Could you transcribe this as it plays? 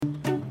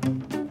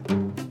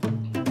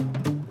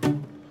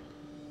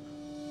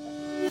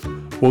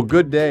Well,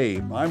 good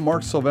day. I'm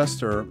Mark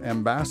Sylvester,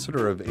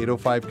 ambassador of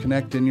 805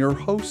 Connect, and your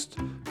host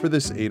for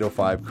this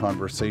 805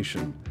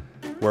 conversation,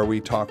 where we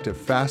talk to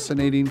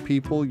fascinating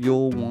people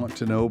you'll want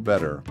to know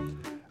better.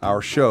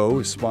 Our show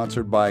is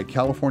sponsored by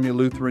California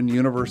Lutheran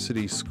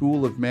University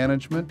School of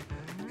Management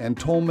and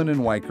Tolman &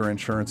 Weicker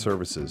Insurance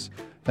Services.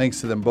 Thanks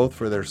to them both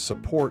for their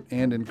support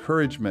and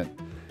encouragement.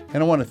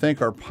 And I want to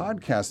thank our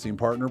podcasting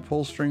partner,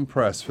 Pullstring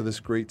Press, for this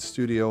great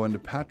studio, and to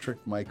Patrick,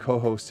 my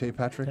co-host. Hey,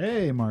 Patrick.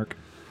 Hey, Mark.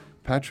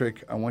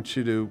 Patrick, I want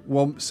you to,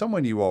 well,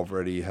 someone you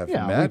already have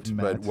met,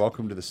 but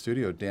welcome to the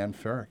studio, Dan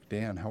Ferrick.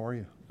 Dan, how are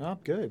you? Oh,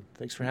 good.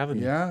 Thanks for having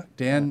me. Yeah,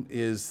 Dan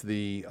is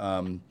the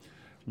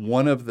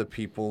one of the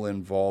people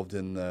involved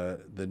in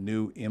the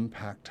new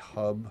Impact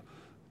Hub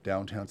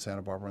downtown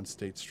Santa Barbara on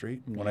State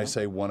Street. When I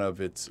say one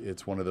of,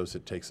 it's one of those,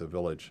 it takes a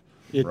village.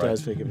 It right?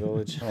 does take a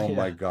village. Oh,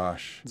 my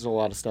gosh. There's a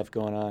lot of stuff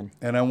going on.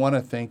 And I want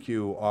to thank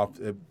you.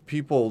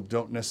 People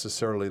don't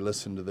necessarily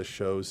listen to the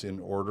shows in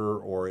order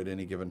or at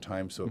any given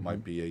time, so it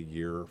might be a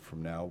year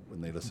from now when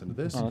they listen to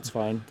this. Oh, that's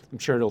fine. I'm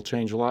sure it'll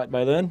change a lot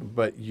by then.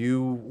 But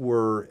you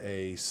were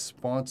a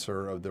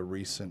sponsor of the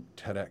recent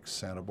TEDx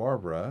Santa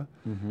Barbara,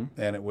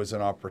 and it was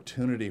an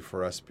opportunity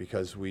for us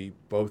because we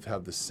both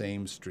have the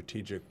same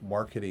strategic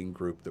marketing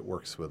group that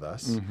works with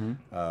us,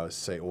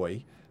 Say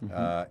Oi,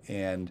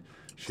 and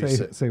she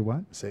said, say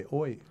what? Say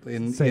oi.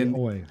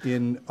 Oi.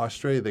 In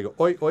Australia, they go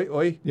oi, oi,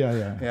 oi.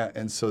 Yeah.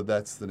 And so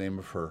that's the name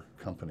of her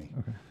company,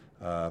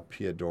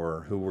 Pia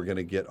Dora, who we're going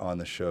to get on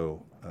the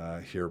show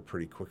here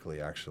pretty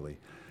quickly, actually.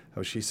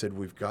 She said,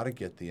 we've got to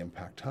get the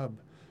Impact Hub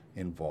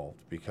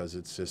involved because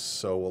it's just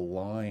so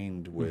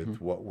aligned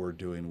with what we're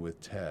doing with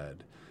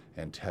TED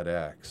and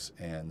TEDx.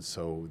 And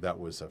so that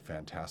was a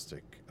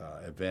fantastic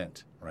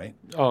event, right?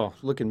 Oh,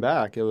 looking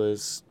back, it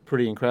was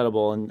pretty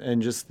incredible.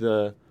 And just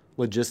the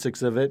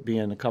logistics of it,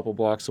 being a couple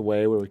blocks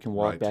away where we can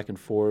walk back and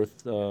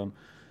forth to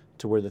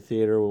where the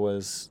theater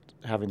was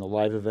having the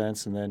live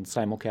events, and then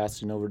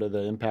simulcasting over to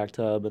the Impact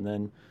Hub, and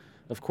then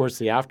of course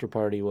the after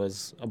party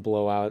was a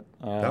blowout.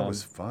 That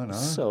was fun, huh?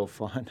 So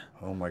fun.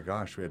 Oh my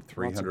gosh, we had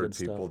 300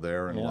 people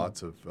there, and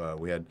lots of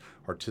we had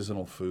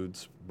artisanal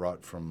foods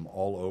brought from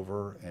all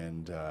over,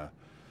 and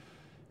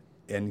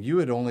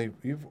you've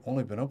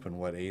only been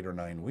open 8 or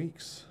 9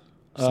 weeks,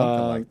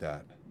 something like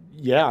that.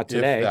 Yeah,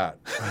 today.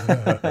 If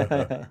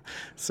that.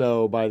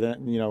 So by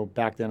then,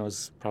 back then it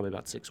was probably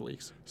about 6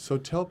 weeks. So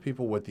tell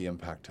people what the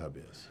Impact Hub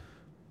is.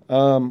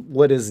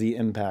 What is the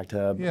Impact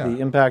Hub? Yeah. The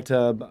Impact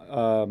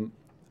Hub,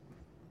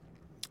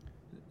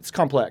 it's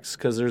complex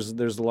because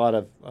there's a lot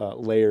of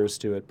layers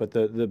to it. But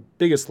the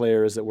biggest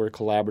layer is that we're a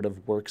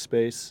collaborative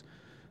workspace.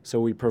 So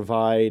we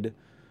provide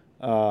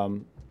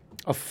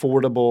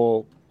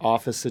affordable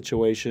office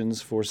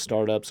situations for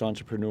startups,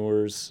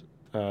 entrepreneurs,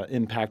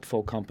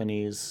 impactful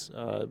companies,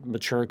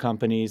 mature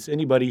companies,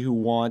 anybody who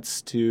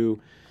wants to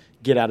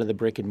get out of the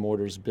brick and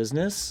mortars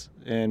business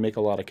and make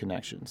a lot of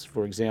connections.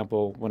 For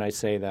example, when I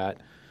say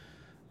that,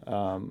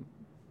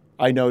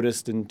 I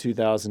noticed in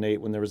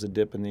 2008 when there was a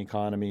dip in the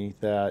economy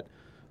that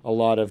a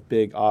lot of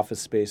big office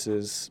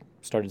spaces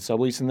started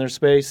subleasing their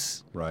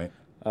space. Right.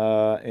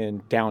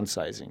 And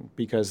downsizing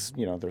because,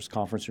 there's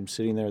conference rooms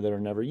sitting there that are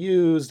never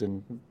used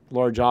and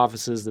large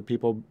offices that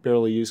people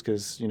barely use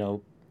because,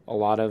 a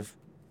lot of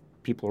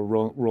people are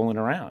rolling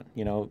around,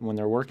 when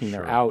they're working,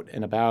 they're out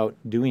and about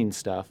doing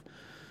stuff.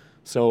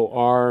 So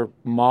our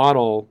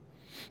model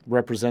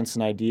represents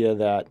an idea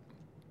that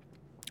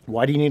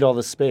why do you need all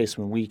this space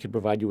when we could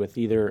provide you with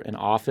either an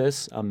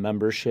office, a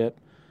membership,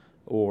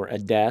 or a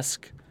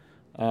desk,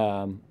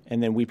 and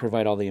then we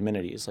provide all the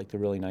amenities like the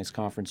really nice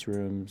conference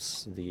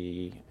rooms,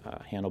 the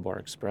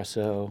handlebar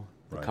espresso,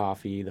 the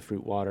coffee, the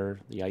fruit water,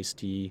 the iced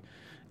tea,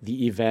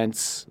 the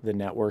events, the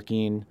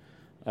networking.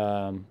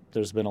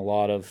 There's been a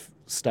lot of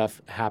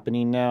stuff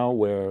happening now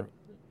where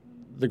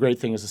the great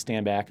thing is to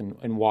stand back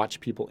and watch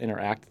people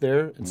interact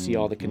there and see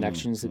all the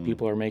connections that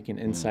people are making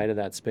inside of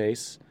that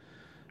space.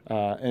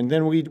 And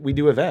then we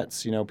do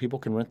events. People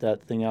can rent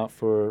that thing out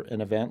for an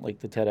event like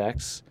the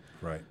TEDx.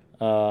 Right.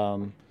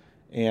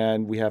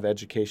 And we have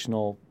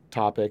educational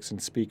topics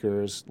and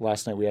speakers.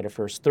 Last night we had our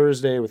first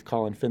Thursday with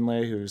Colin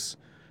Finlay, who's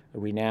a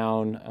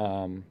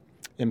renowned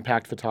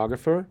impact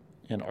photographer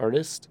and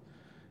artist.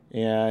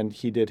 And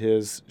he did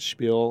his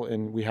spiel,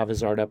 and we have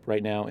his art up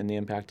right now in the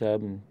Impact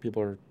Hub, and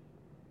people are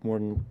more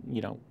than,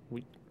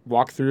 we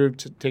walk through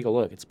to take a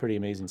look. It's pretty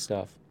amazing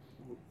stuff.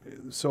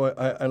 So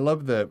I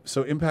love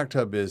so Impact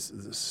Hub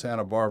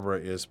Santa Barbara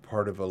is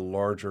part of a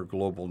larger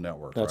global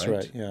network, That's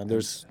right. Yeah,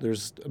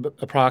 there's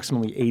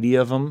approximately 80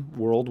 of them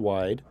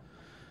worldwide.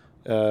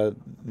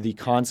 The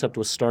concept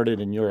was started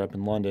in Europe,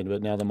 in London,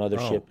 but now the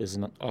mothership is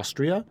in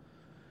Austria.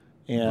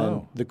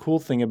 And the cool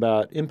thing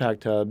about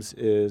Impact Hubs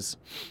is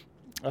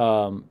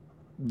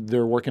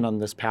they're working on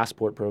this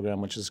passport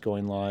program, which is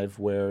going live,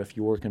 where if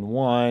you work in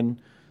one,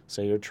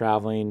 say you're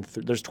traveling,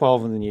 there's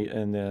 12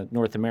 in the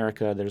North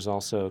America. There's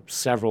also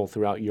several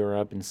throughout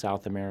Europe and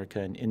South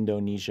America and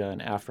Indonesia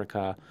and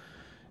Africa.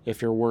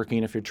 if you're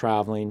working, if you're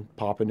traveling,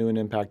 pop into an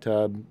Impact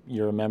Hub.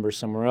 You're a member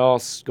somewhere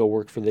else, go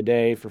work for the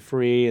day for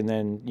free, and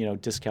then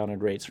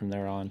discounted rates from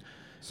there on.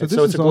 So it's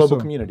a global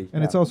community.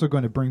 And it's also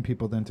going to bring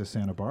people then to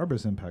Santa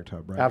Barbara's Impact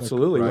Hub, right?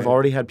 Absolutely. Right. We've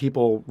already had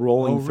people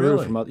rolling through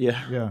really? from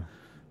Yeah.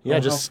 Yeah, Oh,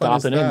 just how fun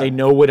stopping is in. that? They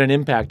know what an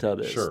Impact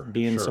Hub is, Sure,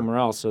 being sure. somewhere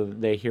else. So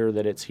they hear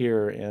that it's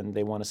here and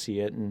they want to see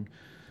it, and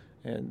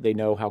they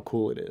know how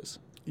cool it is.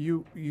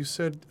 You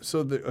said so.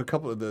 A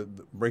couple of the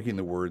breaking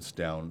the words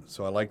down.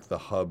 So I like the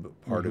hub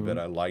part of it.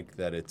 I like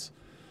that it's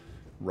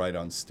right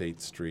on State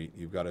Street.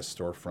 You've got a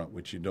storefront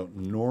which you don't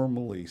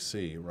normally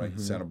see. Right,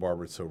 Santa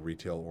Barbara is so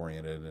retail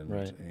oriented and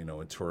Right.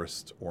 and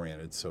tourist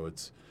oriented. So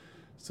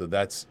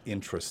that's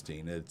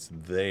interesting. It's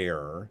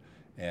there.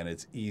 And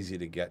it's easy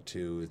to get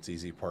to. It's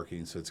easy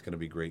parking, so it's going to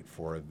be great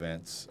for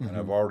events. And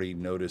I've already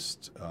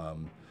noticed,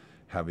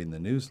 having the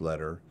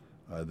newsletter,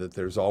 that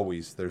there's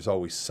always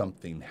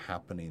something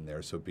happening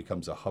there. So it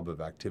becomes a hub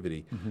of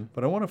activity.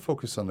 But I want to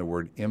focus on the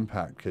word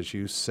impact because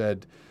you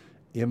said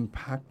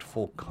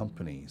impactful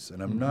companies,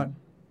 and I'm going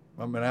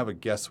to have a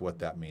guess what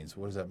that means.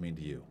 What does that mean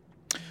to you?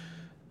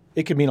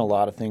 It could mean a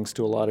lot of things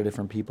to a lot of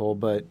different people,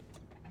 but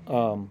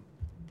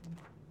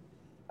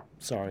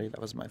sorry, that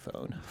was my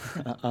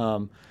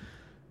phone.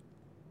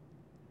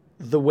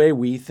 The way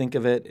we think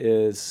of it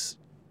is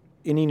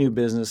any new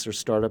business or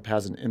startup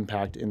has an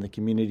impact in the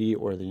community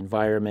or the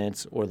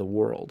environment or the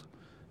world.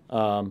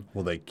 Well,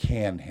 they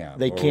can have.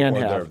 They can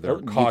have. They're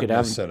You could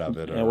have, cognizant of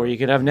it. or you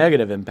could have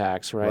negative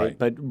impacts, right?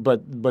 Right.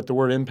 But the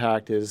word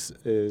impact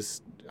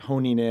is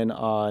honing in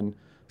on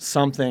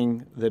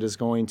something that is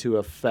going to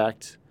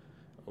affect,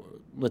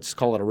 let's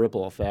call it a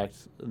ripple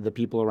effect, the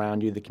people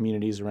around you, the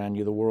communities around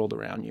you, the world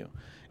around you.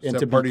 Is And that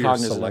to be part of your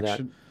cognizant of that.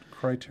 selection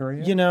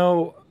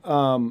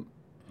criteria?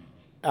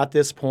 At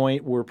this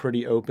point, we're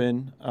pretty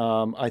open.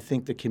 I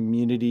think the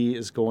community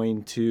is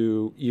going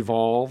to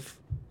evolve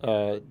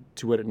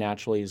to what it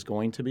naturally is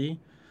going to be.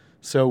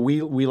 So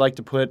we like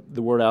to put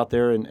the word out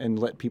there and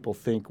let people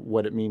think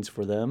what it means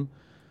for them.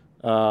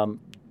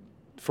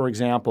 For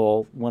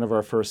example, one of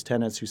our first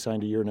tenants who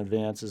signed a year in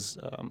advance is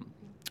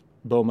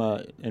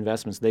BOMA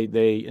Investments.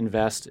 They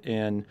invest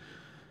in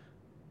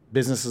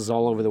businesses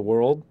all over the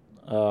world,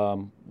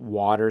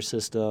 water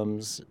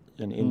systems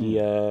in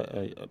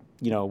India,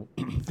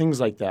 things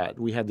like that.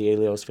 We had the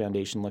Alios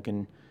Foundation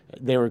looking.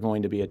 They were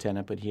going to be a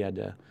tenant, but he had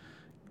to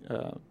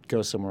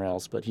go somewhere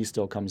else. But he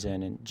still comes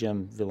in. And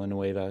Jim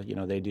Villanueva,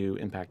 they do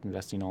impact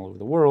investing all over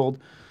the world.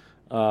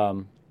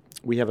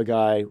 We have a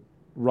guy,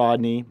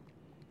 Rodney,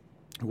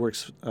 who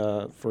works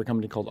for a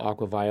company called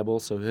Aqua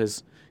Viable. So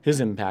his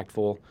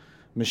impactful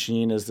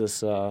machine is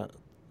this.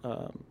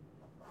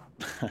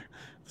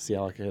 See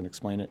how I can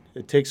explain it.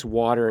 It takes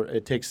water.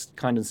 It takes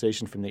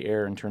condensation from the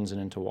air and turns it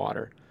into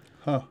water.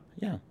 Huh.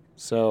 Yeah.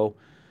 So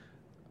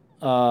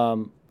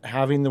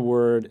having the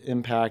word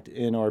impact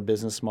in our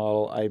business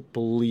model, I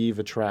believe,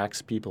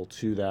 attracts people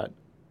to that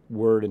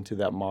word and to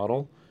that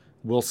model.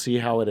 We'll see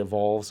how it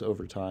evolves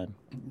over time.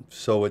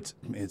 So it's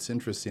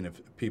interesting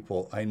if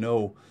people, I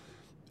know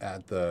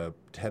at the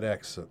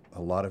TEDx,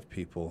 a lot of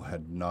people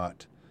had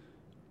not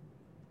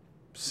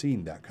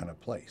seen that kind of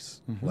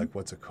place. Like,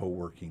 what's a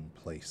co-working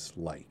place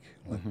like?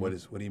 Like, what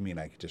do you mean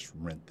I could just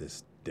rent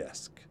this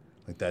desk?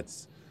 Like,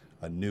 that's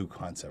a new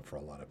concept for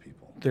a lot of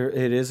people.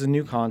 It is a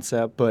new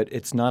concept, but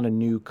it's not a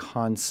new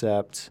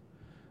concept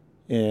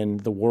in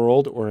the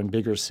world or in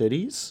bigger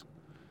cities.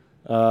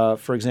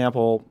 For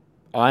example,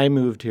 I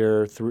moved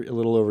here a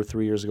little over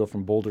 3 years ago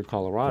from Boulder,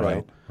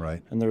 Colorado.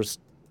 Right. And there's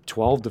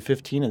 12 to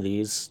 15 of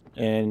these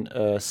in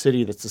a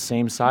city that's the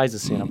same size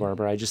as Santa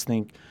Barbara. I just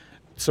think,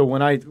 so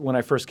when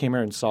I first came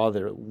here and saw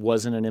that it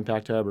wasn't an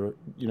impact hub, or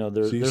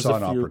there's saw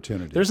an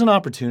opportunity. There's an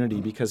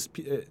opportunity because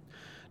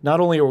not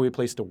only are we a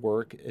place to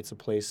work, it's a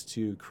place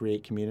to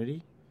create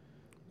community,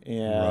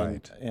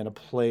 and a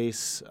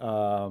place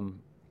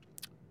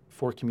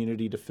for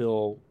community to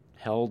feel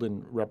held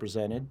and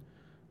represented.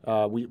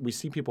 We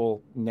see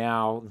people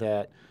now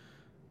that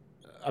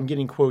I'm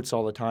getting quotes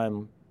all the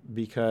time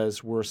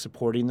because we're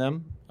supporting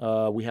them.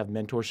 We have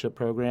mentorship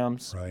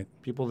programs. Right.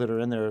 People that are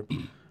in there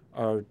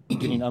are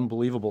getting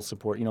unbelievable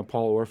support.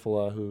 Paul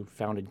Orfala, who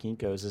founded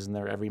Kinko's, is in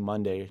there every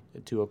Monday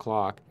at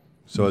 2:00.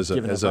 So as a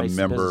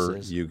member,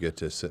 businesses. you get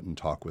to sit and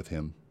talk with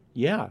him.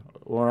 Yeah,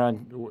 or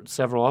on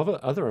several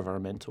other of our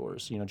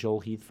mentors.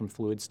 Joel Heath from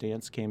Fluid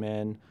Stance came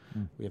in.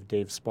 We have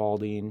Dave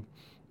Spalding,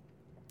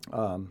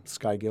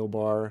 Sky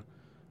Gilbar,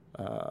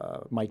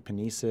 Mike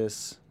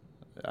Panesis.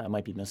 I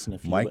might be missing a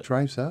few. Mike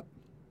drives up?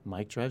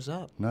 Mike drives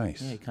up.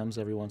 Nice. Yeah, he comes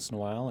every once in a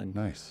while. And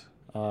Nice.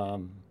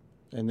 and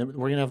then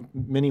we're going to have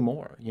many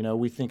more.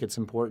 We think it's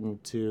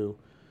important to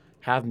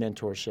have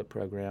mentorship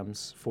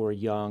programs for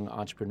young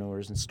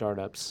entrepreneurs and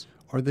startups.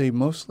 Are they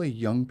mostly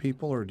young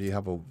people, or do you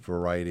have a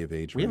variety of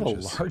age We have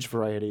ranges? a large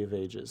variety of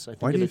ages. I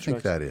think Why do it you think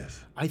attracts- that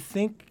is? I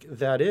think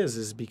that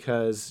is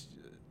because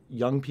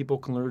young people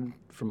can learn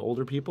from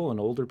older people, and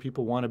older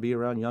people want to be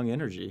around young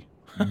energy.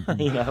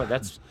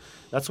 That's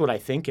what I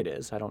think it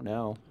is. I don't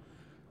know.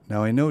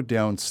 Now, I know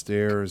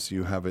downstairs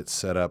you have it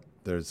set up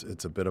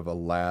it's a bit of a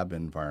lab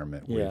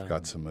environment where Yeah. you've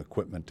got some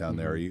equipment down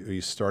there. Are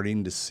you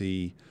starting to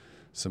see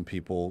some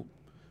people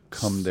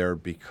come there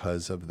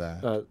because of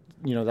that?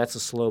 That's a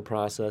slow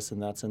process,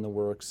 and that's in the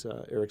works.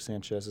 Eric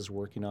Sanchez is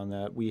working on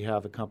that. We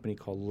have a company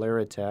called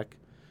Laratech.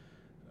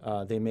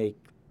 They make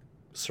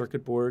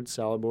circuit boards,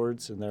 salad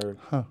boards, and they're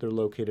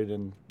located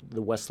in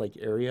the Westlake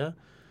area.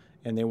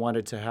 And they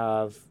wanted to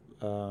have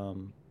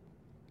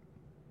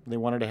they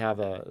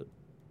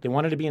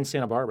wanted to be in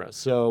Santa Barbara.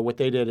 So what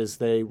they did is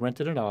they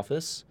rented an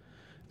office.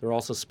 They're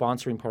also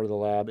sponsoring part of the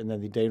lab, and then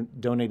they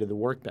donated the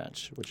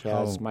workbench, which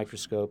has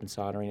microscope and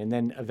soldering. And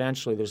then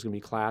eventually there's going to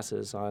be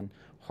classes on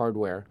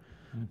hardware.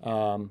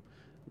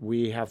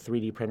 We have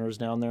 3D printers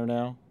down there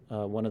now.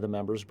 One of the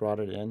members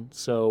brought it in.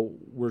 So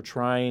we're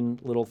trying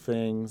little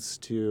things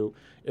to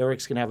 –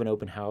 Eric's going to have an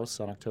open house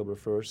on October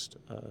 1st,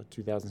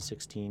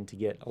 2016, to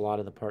get a lot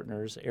of the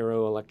partners,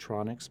 Aero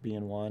Electronics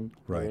being one,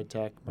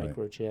 Laratech,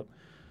 Microchip.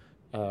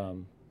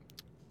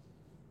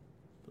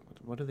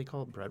 What do they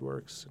call it?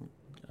 Breadworks?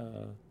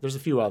 There's a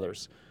few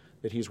others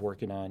that he's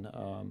working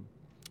on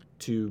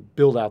to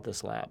build out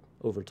this lab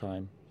over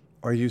time.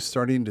 Are you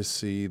starting to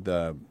see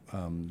the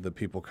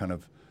people kind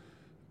of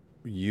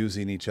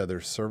using each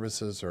other's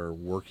services or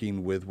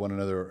working with one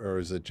another, or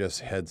is it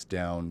just heads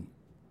down?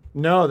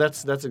 No,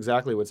 that's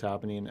exactly what's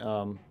happening.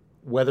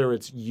 Whether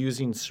it's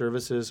using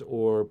services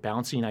or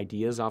bouncing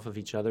ideas off of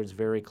each other, it's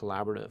very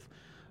collaborative.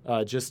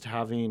 Just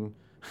having,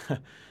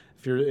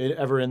 if you're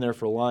ever in there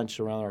for lunch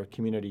around our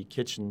community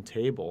kitchen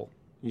table,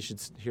 you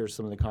should hear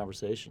some of the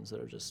conversations that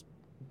are just,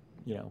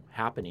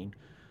 happening.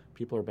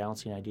 People are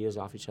bouncing ideas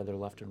off each other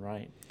left and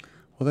right.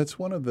 Well, that's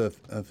one of the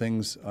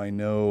things I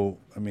know.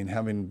 I mean,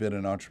 having been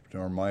an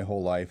entrepreneur my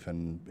whole life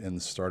and in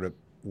the startup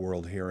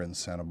world here in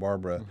Santa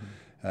Barbara,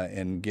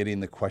 and getting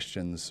the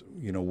questions,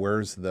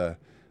 where's the,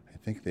 I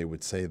think they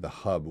would say the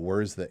hub,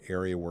 where's the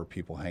area where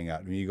people hang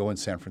out? When you go in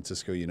San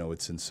Francisco,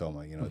 it's in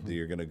Soma.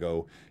 You're going to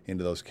go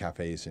into those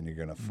cafes and you're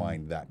going to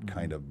find that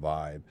kind of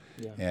vibe.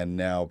 Yeah. And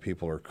now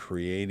people are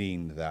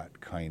creating that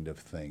kind of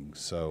thing.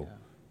 So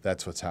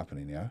that's what's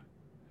happening, yeah?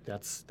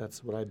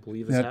 That's what I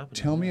believe is happening.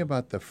 Tell me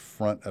about the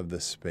front of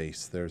the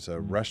space. There's a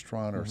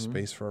restaurant or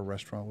space for a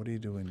restaurant. What are you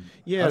doing?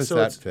 Yeah, how does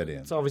that fit in?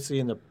 It's obviously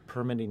in the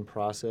permitting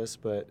process,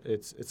 but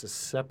it's a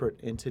separate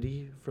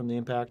entity from the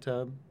Impact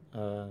Hub.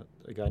 A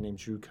guy named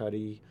Drew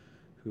Cuddy,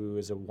 who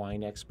is a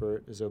wine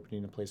expert, is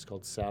opening a place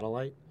called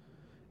Satellite.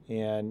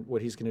 And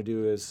what he's going to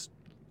do is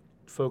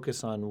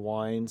focus on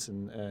wines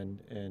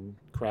and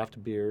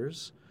craft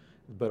beers,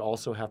 but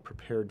also have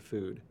prepared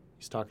food.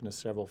 He's talking to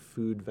several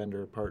food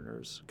vendor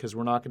partners because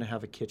we're not going to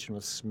have a kitchen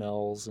with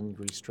smells and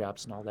grease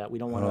traps and all that. We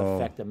don't want to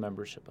affect a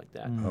membership like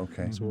that.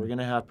 Okay. So we're going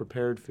to have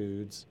prepared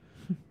foods.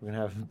 We're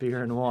going to have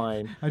beer and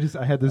wine. I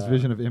had this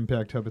vision of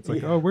Impact Hub. It's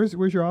like,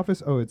 where's your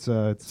office? Oh, it's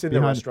in behind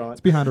the restaurant.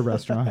 It's behind a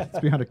restaurant. It's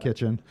behind a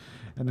kitchen,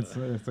 and it's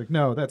like,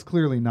 no, that's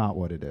clearly not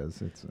what it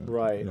is. It's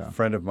right. A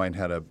friend of mine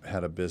had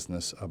a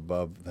business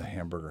above the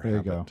Hamburger There you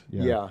Habit.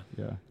 go.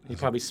 Yeah. He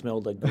probably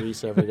smelled like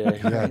grease every day.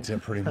 Yeah, it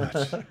did pretty much.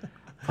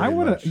 I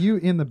want to, you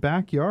in the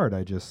backyard,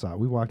 I just saw.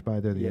 We walked by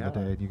there the other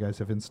day, and you guys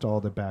have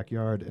installed a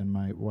backyard, and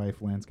my wife,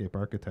 landscape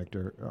architect,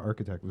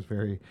 was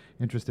very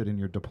interested in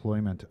your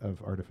deployment of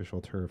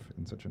artificial turf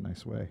in such a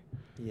nice way.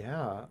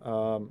 Yeah.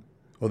 Well,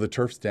 the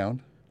turf's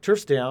down?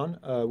 Turf's down.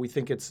 We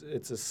think it's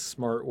a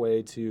smart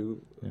way to,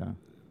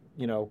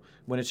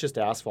 when it's just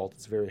asphalt,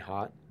 it's very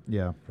hot.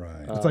 Yeah.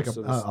 Right. It's like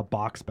a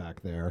box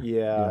back there.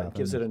 Yeah, it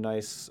gives it a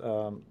nice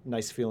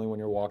feeling when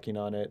you're walking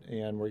on it.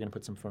 And we're going to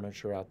put some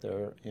furniture out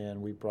there.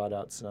 And we brought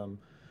out some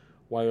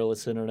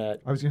wireless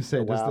internet. I was going to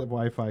say, does the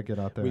Wi-Fi get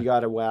out there? We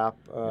got a WAP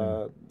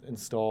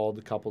installed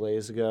a couple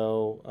days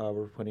ago.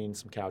 We're putting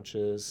some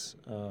couches,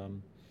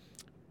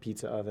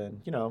 pizza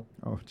oven,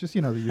 Oh, just,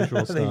 the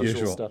usual stuff. The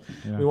usual stuff.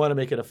 Yeah. We want to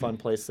make it a fun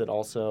place that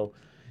also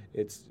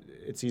it's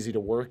easy to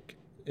work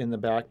in the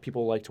back.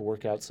 People like to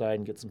work outside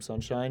and get some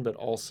sunshine, but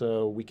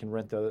also we can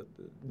rent the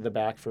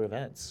back for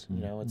events.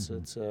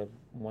 It's a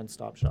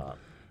one-stop shop.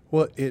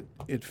 Well,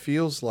 it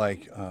feels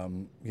like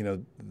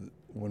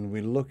when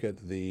we look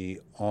at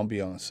the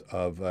ambiance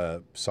of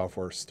a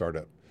software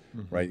startup,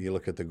 right? You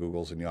look at the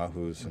Googles and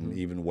Yahoos and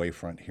even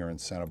Wavefront here in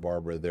Santa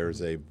Barbara.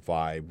 There's a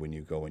vibe when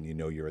you go and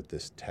you're at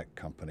this tech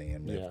company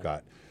and they've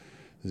got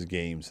there's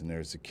games and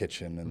there's a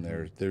kitchen and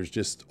there's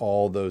just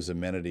all those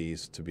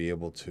amenities to be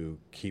able to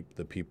keep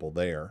the people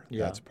there.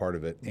 Yeah. That's part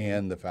of it.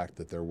 And the fact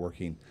that they're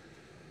working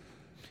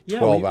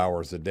 12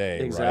 hours a day.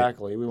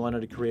 Exactly. Right? We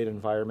wanted to create an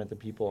environment that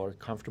people are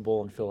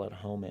comfortable and feel at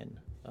home in,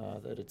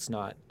 that it's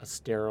not a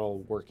sterile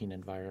working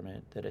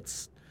environment, that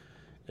it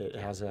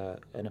has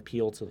an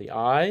appeal to the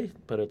eye,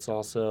 but it's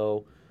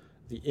also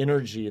the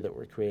energy that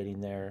we're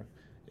creating there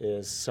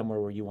is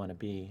somewhere where you want to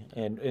be.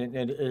 And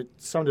it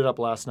summed it up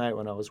last night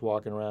when I was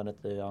walking around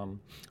at the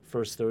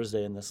First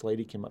Thursday, and this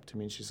lady came up to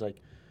me and she's like,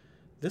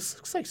 this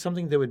looks like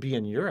something that would be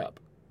in Europe.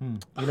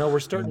 We're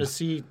starting to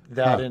see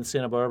that in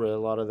Santa Barbara. A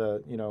lot of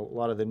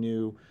the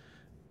new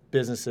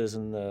businesses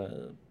and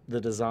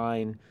the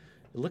design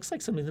it looks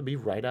like something to be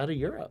right out of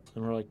Europe.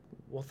 And we're like,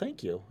 well,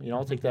 thank you.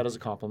 I'll take that as a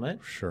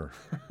compliment. Sure.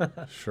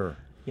 Sure.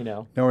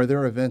 Now, are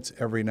there events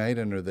every night,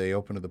 and are they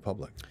open to the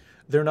public?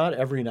 They're not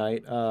every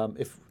night.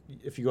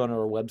 If you go on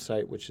our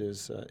website, which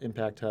is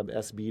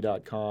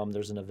impacthubsb.com,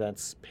 there's an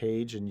events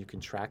page, and you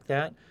can track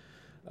that.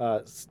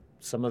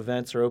 Some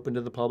events are open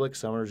to the public.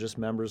 Some are just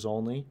members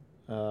only.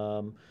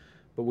 But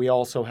we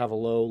also have a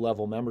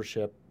low-level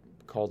membership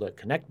called a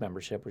Connect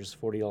membership, which is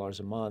 $40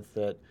 a month,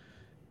 that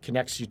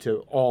connects you to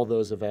all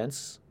those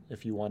events.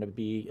 If you want to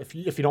be, if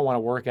you don't want to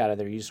work out of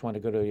there, you just want to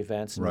go to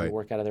events and maybe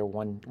work out of there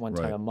one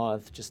time a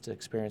month just to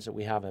experience it.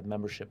 We have a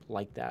membership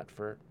like that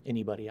for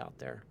anybody out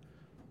there.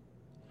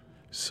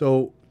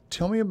 So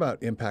tell me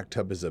about Impact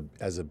Hub as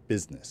a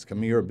business. I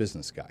mean, you're a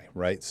business guy,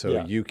 right?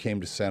 So you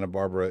came to Santa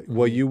Barbara.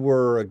 Well, you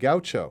were a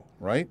gaucho,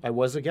 right? I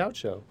was a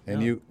gaucho.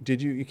 And you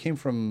came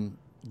from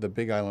the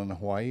Big Island of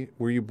Hawaii.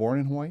 Were you born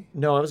in Hawaii?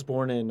 No, I was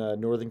born in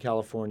Northern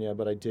California,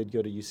 but I did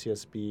go to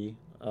UCSB.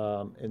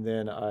 And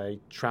then I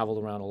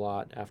traveled around a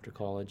lot after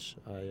college.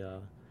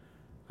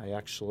 I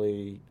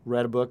actually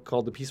read a book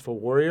called The Peaceful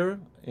Warrior.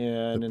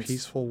 The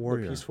Peaceful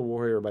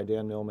Warrior by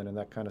Dan Millman, and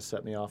that kind of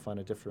set me off on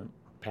a different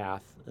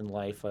path in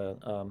life.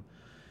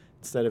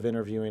 Instead of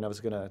interviewing, I was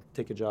going to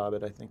take a job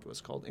at, I think it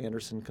was called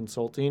Anderson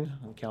Consulting,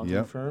 an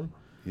accounting firm.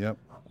 Yep.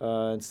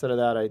 Instead of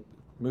that, I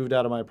moved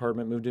out of my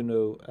apartment, moved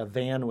into a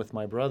van with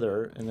my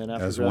brother, and then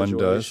after As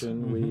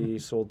graduation, we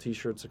sold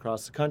T-shirts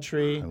across the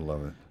country. I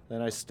love it.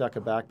 Then I stuck a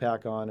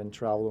backpack on and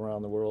traveled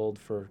around the world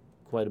for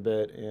quite a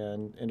bit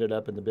and ended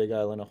up in the Big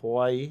Island of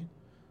Hawaii.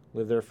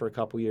 Lived there for a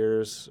couple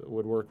years,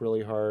 would work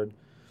really hard,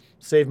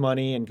 save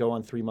money, and go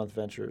on 3-month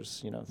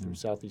ventures, through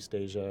Southeast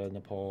Asia,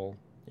 Nepal,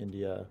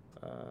 India,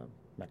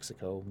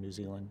 Mexico, New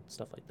Zealand,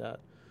 stuff like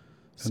that.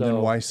 And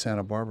then why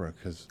Santa Barbara?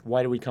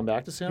 Why did we come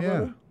back to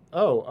Santa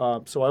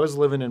Barbara? So I was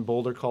living in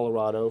Boulder,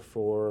 Colorado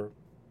for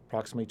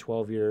approximately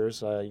 12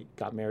 years. I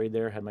got married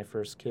there, had my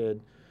first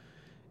kid.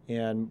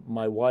 And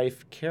my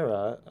wife,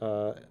 Kara,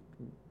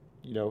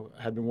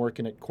 had been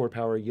working at Core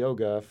Power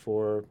Yoga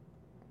for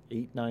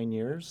 8-9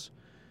 years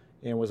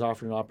and was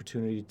offered an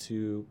opportunity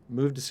to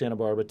move to Santa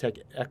Barbara,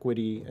 take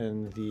equity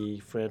in the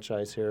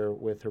franchise here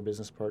with her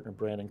business partner,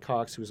 Brandon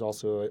Cox, who's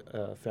also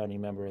a founding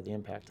member of the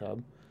Impact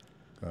Hub.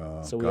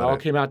 So we all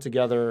came out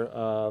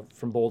together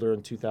from Boulder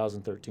in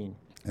 2013.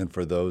 And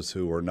for those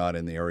who are not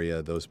in the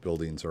area, those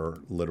buildings are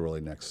literally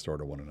next door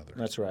to one another.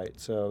 That's right.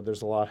 So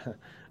there's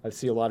I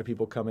see a lot of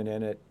people coming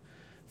in at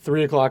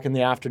 3 o'clock in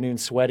the afternoon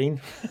sweating.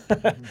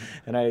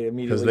 And I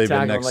immediately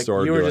tag them like,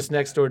 you were just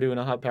next door doing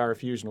a hot power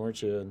fusion,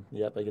 weren't you? And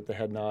yep, I get the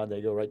head nod.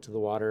 They go right to the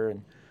water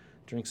and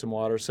drink some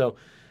water. So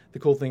the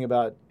cool thing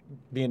about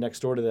being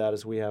next door to that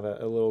is we have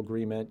a little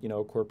agreement,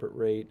 corporate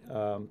rate.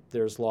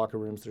 There's locker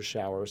rooms, there's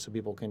showers, so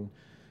people can,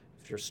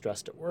 if you're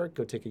stressed at work,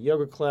 go take a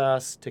yoga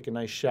class, take a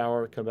nice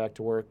shower, come back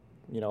to work,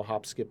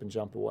 hop, skip, and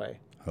jump away.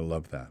 I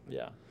love that.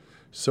 Yeah.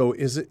 So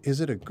is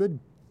it a good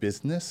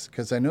business?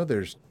 Because I know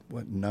there's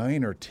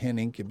 9 or 10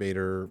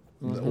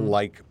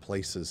 incubator-like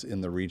places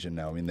in the region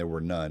now. I mean, there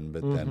were none,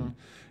 but then,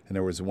 and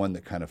there was one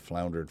that kind of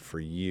floundered for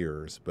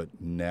years, but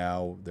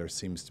now there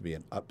seems to be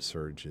an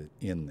upsurge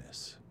in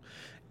this.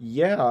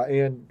 Yeah,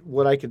 and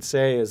what I could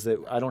say is that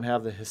I don't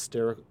have the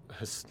hysterical.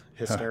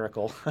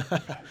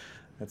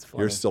 That's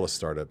funny. You're still a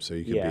startup, so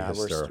you can be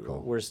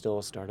hysterical. We're still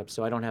a startup,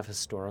 so I don't have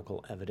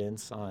historical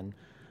evidence on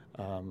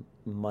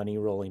money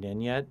rolling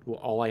in yet. Well,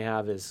 all I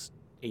have is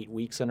 8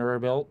 weeks under our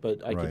belt,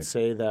 but I could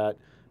say that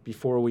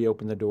before we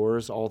opened the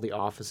doors, all the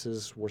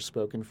offices were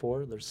spoken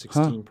for. There's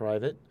 16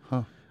 private.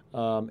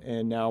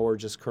 And now we're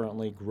just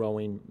currently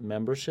growing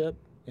membership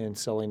and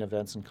selling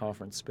events and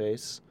conference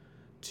space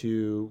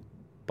to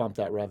bump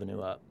that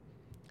revenue up.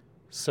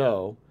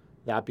 So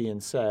that being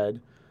said,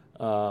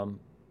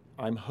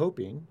 I'm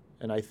hoping,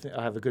 and I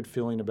have a good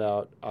feeling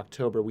about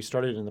October. We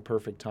started in the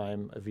perfect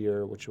time of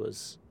year, which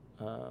was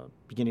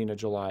beginning of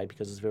July,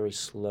 because it's very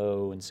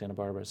slow in Santa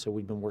Barbara. So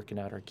we've been working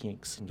out our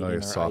kinks and getting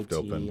our soft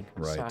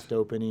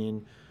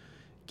opening,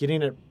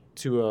 getting it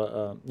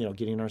to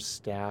getting our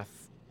staff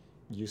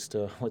used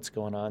to what's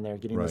going on there,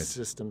 getting the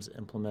systems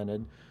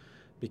implemented,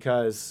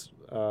 because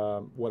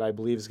what I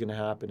believe is going to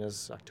happen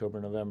is October,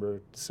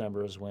 November,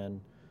 December is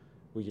when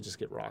we could just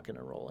get rocking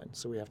and rolling.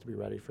 So we have to be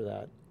ready for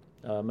that.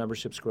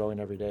 Membership's growing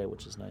every day,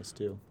 which is nice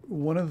too.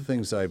 One of the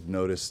things I've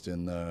noticed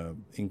in the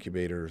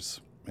incubators,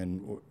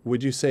 and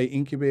would you say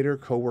incubator,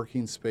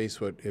 co-working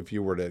space? What if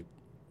you were to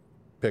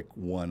pick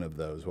one of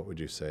those? What would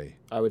you say?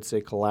 I would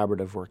say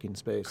collaborative working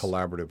space.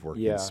 Collaborative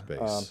working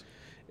space.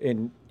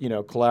 And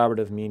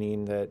collaborative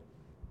meaning that.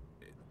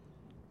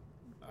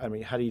 I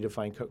mean, how do you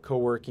define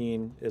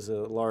co-working? Is a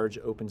large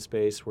open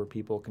space where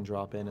people can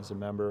drop in as a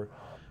member,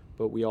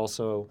 but we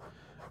also,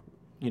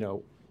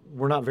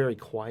 we're not very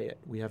quiet.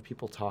 We have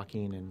people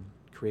talking and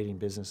creating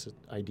business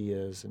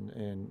ideas,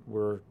 and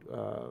we're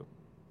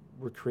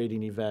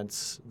creating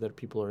events that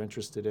people are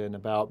interested in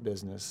about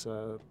business.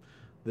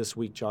 This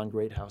week, John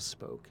Greathouse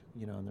spoke,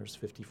 and there's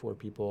 54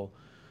 people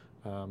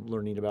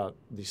learning about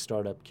the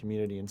startup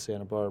community in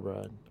Santa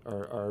Barbara.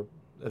 Our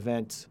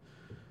event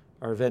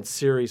our event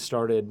series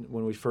started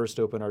when we first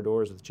opened our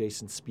doors with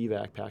Jason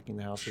Spivak packing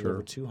the house with Sure.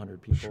 over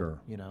 200 people.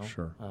 Sure. You know,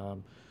 Sure.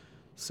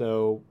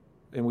 So,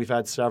 and we've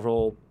had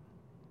several,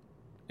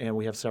 and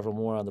we have several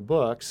more on the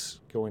books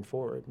going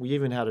forward. We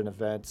even had an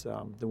event,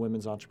 the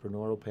Women's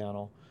Entrepreneurial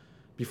Panel.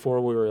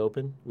 Before we were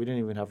open, we didn't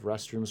even have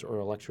restrooms or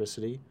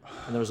electricity,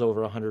 and there was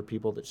over 100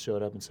 people that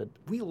showed up and said,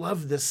 "We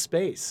love this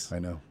space." I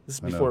know. This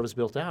is I before know. it was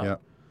built out. Yeah.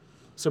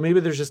 So maybe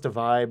there's just a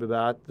vibe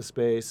about the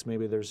space.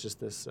 Maybe there's just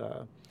this.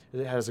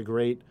 It has a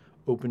great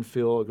open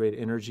feel, a great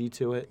energy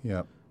to it.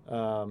 Yeah.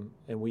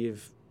 And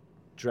we've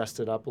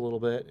dressed it up a little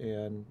bit,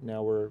 and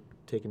now we're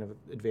taking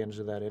advantage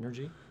of that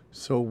energy.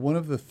 So one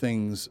of the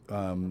things,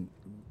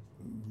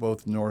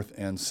 both north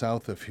and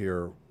south of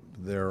here,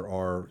 there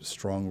are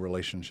strong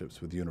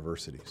relationships with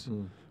universities,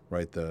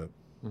 right? The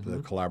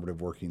collaborative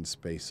working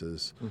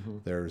spaces.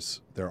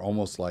 They're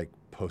almost like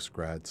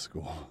post-grad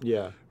school,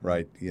 Yeah.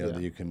 right? You know, Yeah.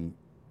 you can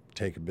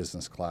take a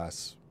business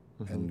class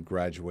and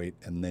graduate,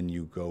 and then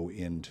you go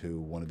into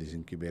one of these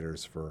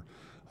incubators for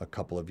a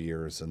couple of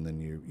years, and then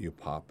you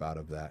pop out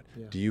of that.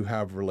 Yeah. Do you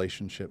have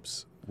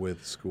relationships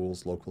with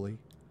schools locally?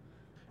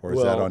 Or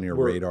is that on your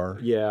radar?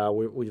 Yeah,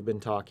 we've been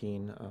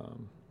talking.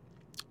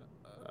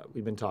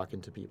 We've been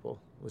talking to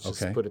people. Let's Okay.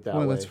 just put it that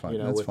Well, way. that's fine. You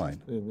know, That's with,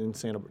 fine. In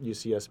Santa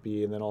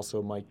UCSB, and then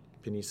also Mike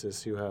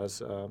Penisis, who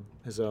has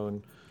his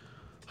own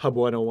Hub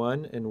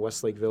 101 in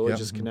Westlake Village,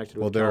 Yeah. is connected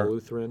Well, with Cal they're-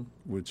 Lutheran.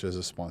 Which is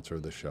a sponsor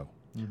of the show.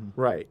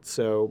 Right.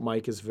 So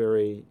Mike is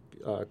very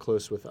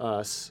close with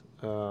us.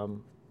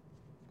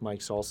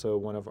 Mike's also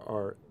one of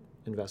our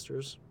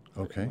investors.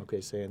 Okay.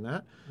 Okay, saying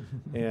that.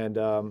 And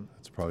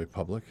That's probably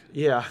public.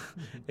 yeah,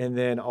 and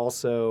then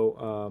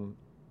also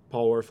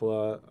Paul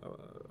Orfala,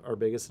 our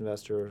biggest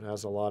investor,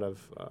 has a lot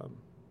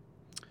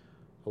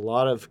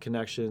of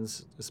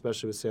connections,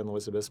 especially with San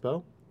Luis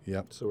Obispo.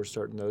 Yep. So we're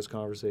starting those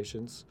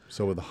conversations.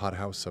 So with the hot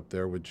house up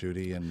there with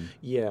Judy and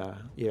Yeah.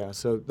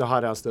 So the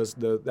Hot House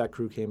that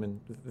crew came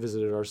and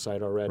visited our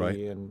site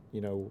already, Right. and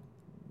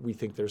we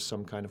think there's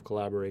some kind of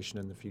collaboration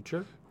in the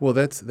future. well,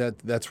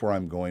 that's where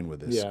I'm going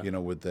with this. Yeah. You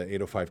know, with the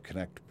 805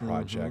 Connect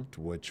project,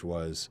 which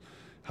was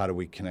how do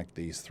we connect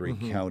these three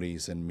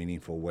counties in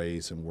meaningful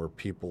ways, and where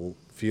people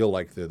feel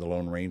like they're the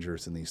Lone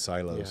Rangers in these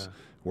silos Yeah.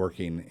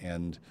 working,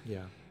 and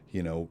Yeah.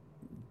 you know,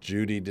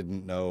 Judy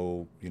didn't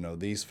know,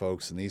 these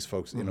folks and these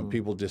folks,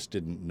 people just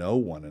didn't know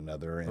one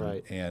another. And,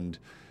 Right. and,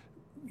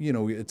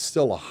 it's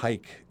still a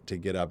hike to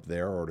get up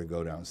there or to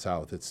go down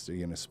south. It's, you're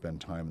going to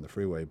spend time in the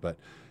freeway. But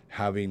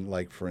having,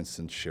 like, for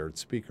instance, shared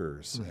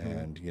speakers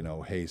and,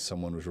 hey,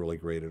 someone was really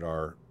great at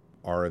our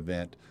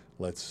event.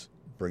 Let's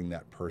bring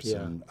that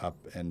person up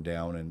and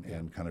down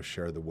and kind of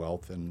share the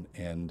wealth.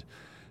 And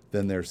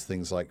then there's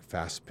things like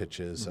fast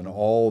pitches and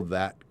all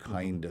that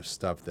kind of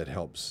stuff that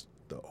helps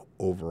the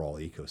overall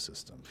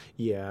ecosystem.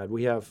 Yeah,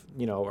 we have,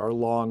 our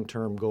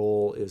long-term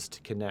goal is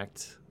to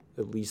connect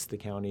at least the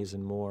counties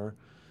and more,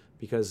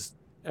 because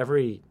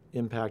every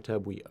impact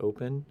hub we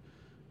open,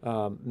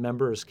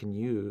 members can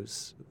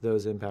use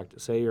those impact.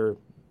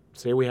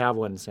 Say we have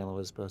one in San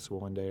Luis Obispo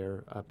one day,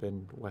 or up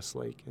in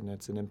Westlake, and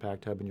it's an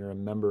impact hub, and you're a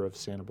member of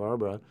Santa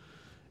Barbara,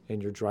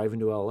 and you're driving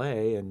to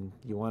LA, and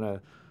you want to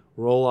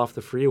roll off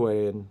the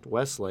freeway in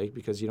Westlake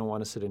because you don't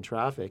want to sit in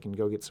traffic and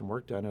go get some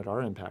work done at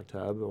our impact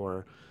hub,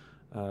 or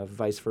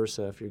vice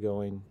versa if you're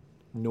going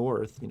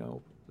north.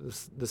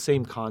 The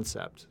same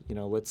concept.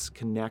 Let's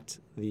connect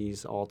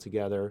these all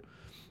together.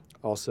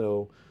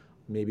 Also,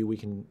 maybe we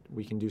can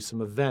do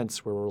some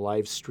events where we're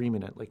live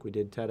streaming it, like we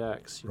did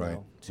TEDx,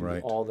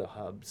 to all the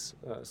hubs,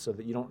 so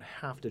that you don't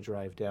have to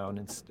drive down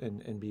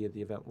and be at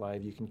the event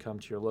live. You can come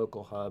to your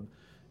local hub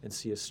and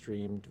see a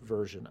streamed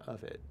version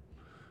of it.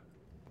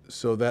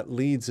 So that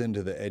leads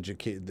into the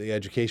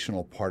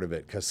educational part of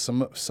it, because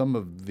some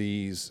of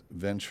these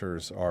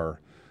ventures are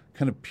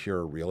kind of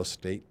pure real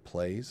estate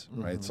plays,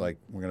 right? It's like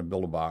we're going to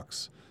build a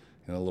box,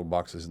 little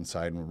boxes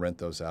inside, and we'll rent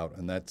those out,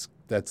 and that's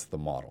the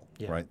model,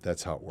 right?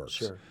 That's how it works.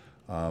 Sure.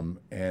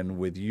 And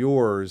with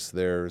yours,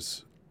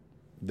 there's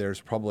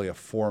probably a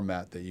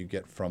format that you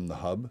get from the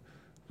hub,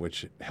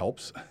 which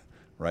helps,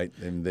 right?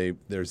 And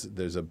there's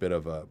a bit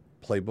of a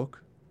playbook.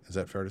 Is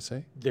that fair to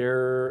say?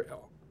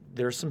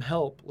 There's some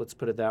help, let's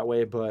put it that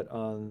way, but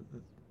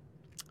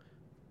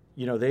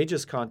they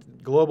just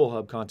Global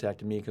Hub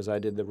contacted me because I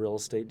did the real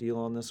estate deal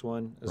on this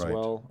one as Right.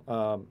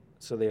 well.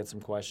 So they had some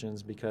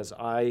questions, because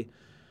I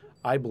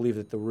believe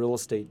that the real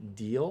estate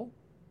deal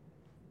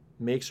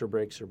makes or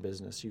breaks your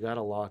business. You got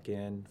to lock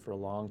in for a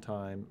long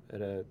time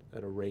at a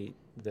rate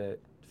that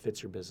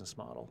fits your business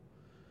model.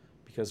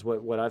 Because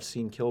what I've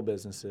seen kill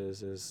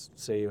businesses is,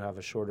 say you have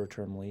a shorter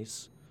term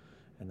lease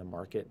and the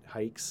market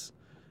hikes,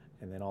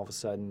 and then all of a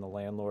sudden the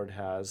landlord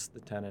has the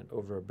tenant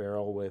over a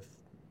barrel with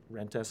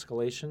rent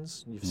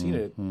escalations. You've seen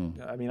it.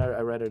 I mean, I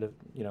read it,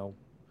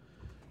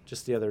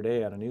 just the other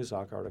day on a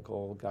Newstalk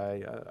article.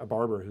 A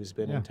barber who's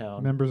been in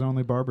town. Members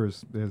only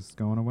barbers is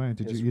going away.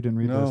 You didn't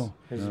read this?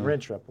 His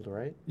rent tripled,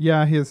 right?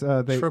 Yeah,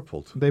 they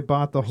tripled. They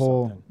bought the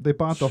whole something. they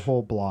bought the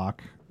whole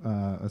block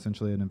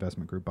essentially an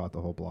investment group bought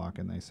the whole block,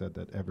 and they said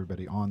that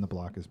everybody on the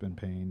block has been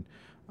paying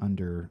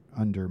under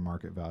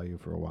market value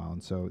for a while.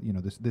 And so,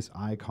 this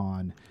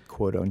icon,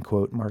 quote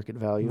unquote market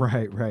value.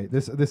 Right.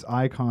 This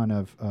icon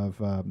of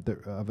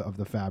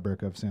the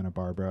fabric of Santa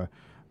Barbara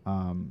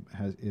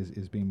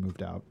is being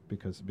moved out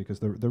because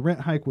the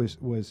rent hike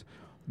was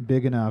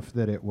big enough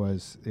that it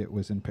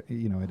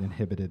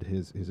inhibited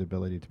his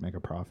ability to make a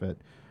profit.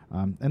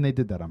 And they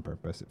did that on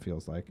purpose. It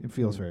feels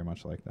very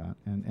much like that,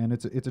 and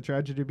it's a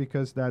tragedy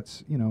because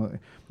that's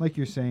like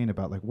you're saying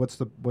about like what's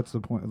the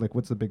point, like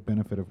what's the big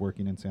benefit of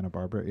working in Santa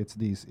Barbara? It's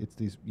these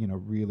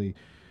really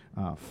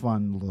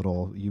fun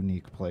little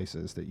unique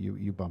places that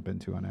you bump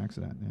into on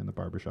accident, and the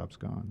barbershop's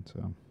gone.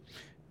 So.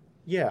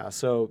 Yeah,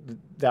 so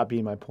that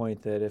being my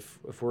point, that if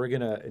we're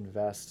going to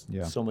invest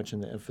so much in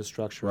the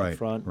infrastructure up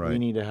front, we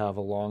need to have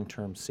a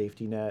long-term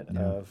safety net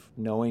of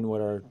knowing what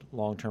our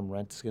long-term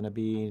rent is going to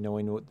be,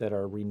 knowing that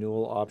our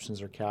renewal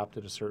options are capped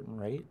at a certain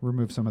rate.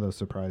 Remove some of those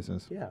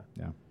surprises. Yeah.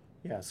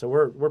 So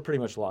we're pretty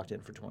much locked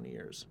in for 20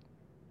 years.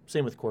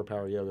 Same with Core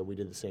Power Yoga. We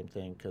did the same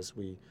thing because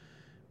we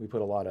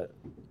put a lot of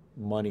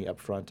money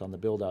up front on the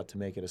build-out to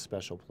make it a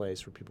special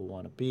place where people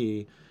want to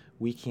be.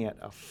 We can't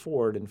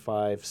afford in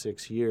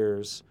 5-6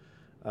 years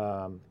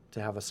to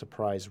have a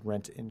surprise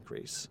rent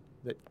increase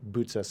that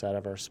boots us out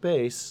of our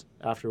space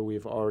after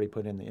we've already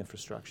put in the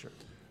infrastructure.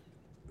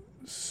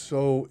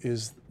 So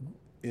is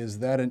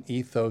that an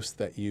ethos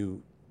that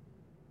you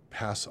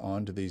pass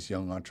on to these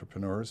young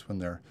entrepreneurs when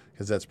they're,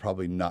 because that's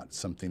probably not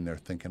something they're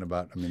thinking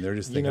about? I mean, they're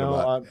just thinking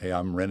about, hey,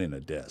 I'm renting a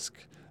disc.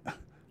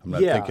 I'm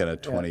not thinking a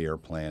 20-year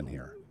plan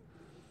here.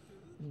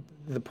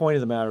 The point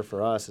of the matter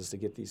for us is to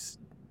get these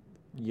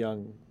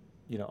young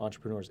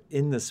entrepreneurs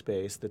in the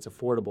space that's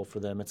affordable for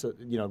them. It's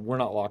we're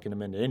not locking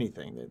them into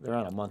anything. They're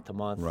on a month to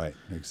month. Right,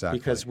 exactly.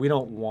 Because we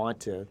don't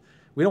want to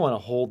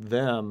hold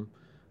them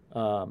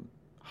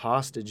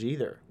hostage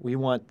either. We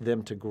want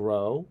them to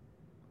grow,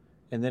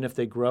 and then if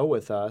they grow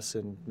with us,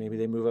 and maybe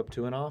they move up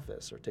to an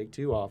office or take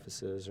 2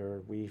 offices,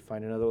 or we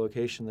find another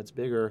location that's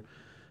bigger,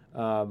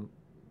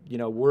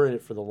 we're in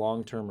it for the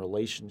long-term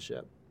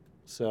relationship.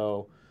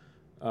 So.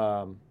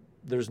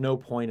 There's no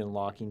point in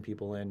locking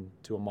people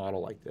into a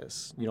model like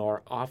this.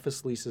 Our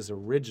office leases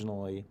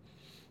originally,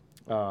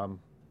 or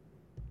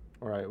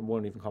I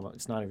won't even call it,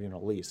 it's not even a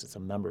lease, it's a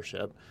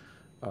membership,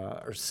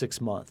 or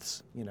 6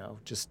 months,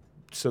 just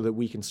so that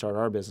we can start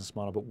our business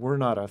model. But we're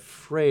not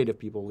afraid of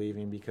people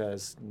leaving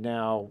because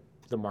now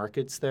the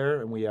market's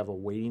there and we have a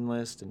waiting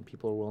list and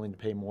people are willing to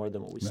pay more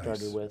than what we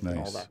started with and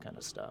all that kind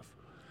of stuff.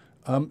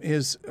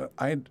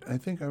 I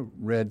think I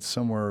read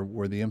somewhere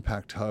where the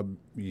Impact Hub,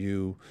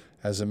 you,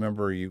 as a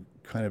member, you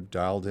kind of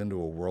dialed into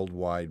a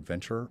worldwide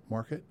venture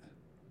market.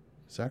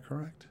 Is that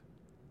correct?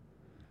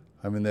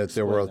 I mean, that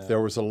there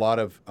was a lot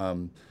of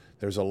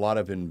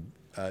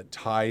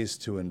ties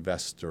to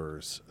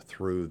investors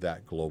through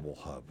that global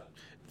hub.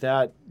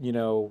 That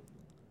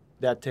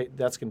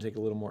that's going to take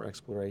a little more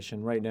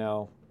exploration. Right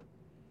now,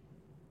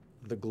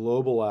 the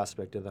global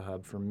aspect of the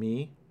hub for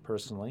me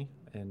personally,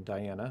 and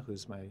Diana,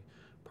 who's my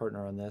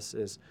partner on this,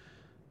 is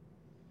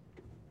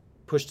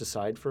pushed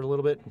aside for a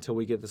little bit until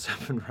we get this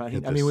up and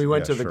running. We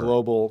went to the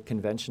global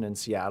convention in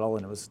Seattle,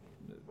 and it was,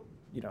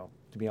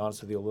 to be honest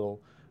with you, a little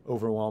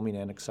overwhelming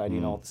and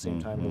exciting all at the same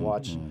time to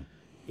watch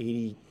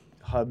 80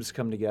 hubs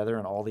come together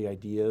and all the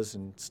ideas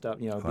and stuff,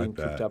 being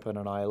cooped up on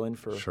an island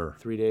for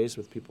 3 days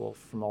with people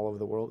from all over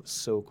the world. It's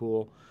so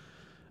cool.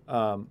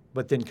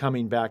 But then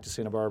coming back to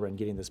Santa Barbara and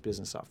getting this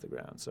business off the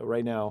ground. So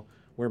right now,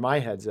 where my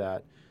head's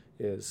at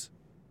is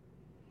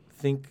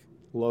think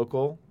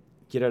local,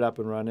 get it up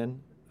and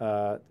running.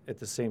 At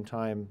the same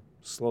time,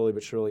 slowly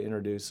but surely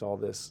introduce all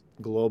this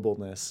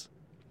globalness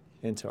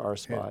into our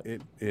spot.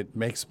 It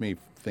makes me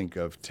think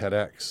of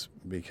TEDx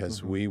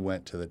because we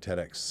went to the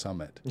TEDx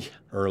Summit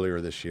earlier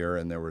this year,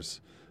 and there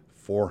was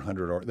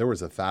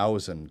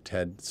 1,000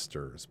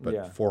 TEDsters,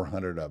 but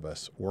 400 of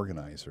us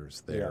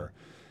organizers there.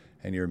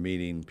 And you're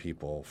meeting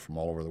people from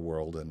all over the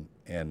world,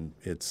 and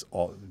TED's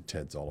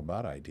all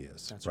about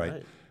ideas. That's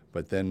right.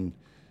 But then,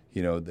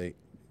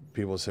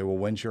 people say, well,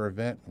 when's your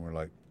event? And we're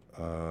like,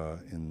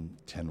 in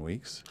 10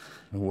 weeks.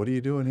 And what are you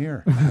doing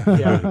here?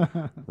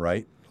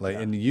 Right?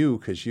 And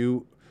because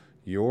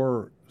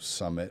your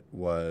summit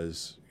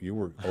was, you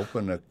were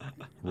open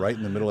right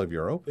in the middle of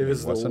your opening,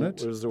 wasn't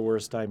it? It was the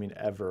worst timing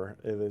ever.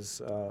 It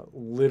was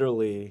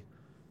literally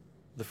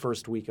the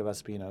first week of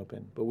us being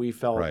open. But we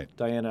felt,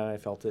 Diana and I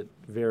felt it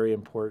very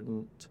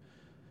important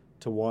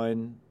to,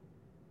 one,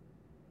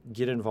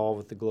 get involved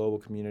with the global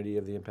community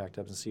of the Impact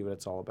Hubs and see what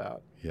it's all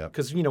about.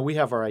 Because, we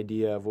have our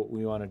idea of what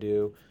we want to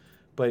do,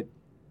 but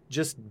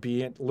just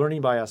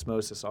learning by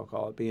osmosis, I'll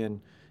call it, being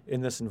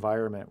in this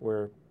environment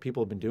where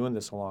people have been doing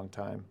this a long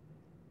time.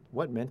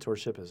 What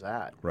mentorship is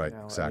that? Right,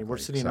 exactly. We're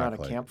sitting around a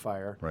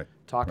campfire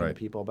talking to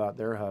people about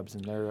their hubs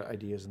and their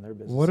ideas and their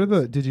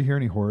businesses. Did you hear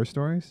any horror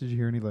stories? Did you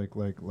hear any like?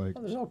 Oh,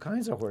 there's all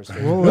kinds of horror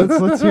stories. Well,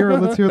 let's hear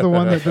the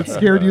one that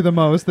scared you the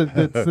most.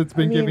 That's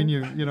been giving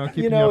you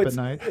keeping you up at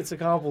night. It's a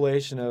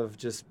compilation of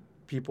just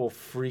people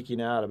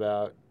freaking out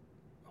about,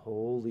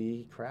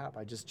 holy crap,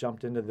 I just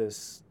jumped into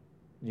this,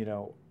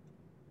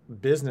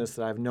 business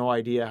that I have no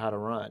idea how to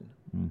run.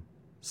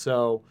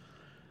 So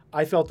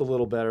I felt a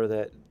little better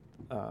that,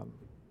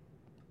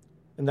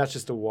 and that's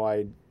just a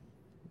wide,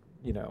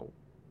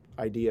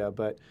 idea,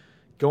 but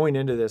going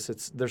into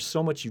this, there's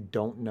so much you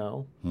don't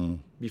know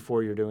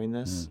before you're doing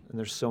this, and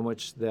there's so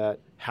much that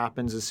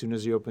happens as soon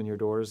as you open your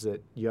doors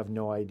that you have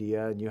no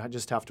idea, and you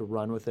just have to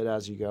run with it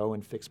as you go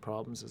and fix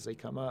problems as they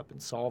come up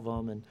and solve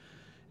them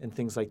and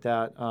things like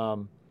that.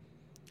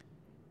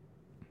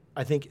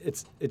 I think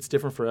it's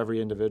different for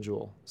every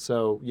individual.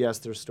 So yes,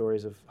 there's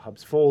stories of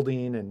hubs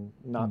folding and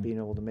not being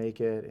able to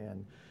make it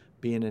and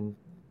being in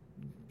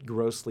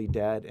grossly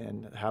debt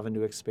and having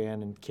to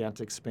expand and can't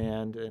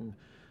expand and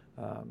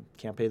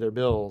can't pay their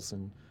bills,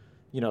 and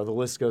the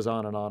list goes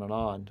on and on and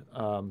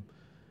on.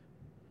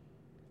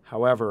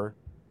 However,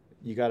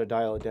 you got to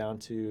dial it down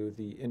to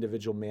the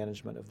individual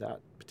management of that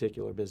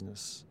particular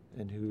business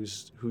and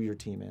who your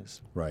team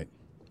is. Right.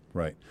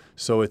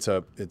 So it's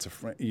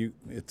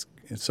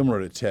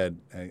similar to TED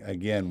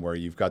again, where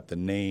you've got the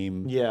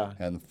name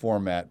and the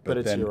format,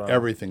 but then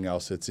everything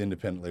else, it's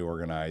independently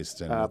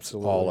organized, and it's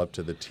all up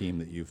to the team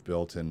that you've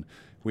built. And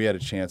we had a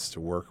chance to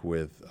work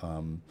with.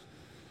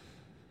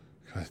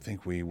 I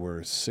think we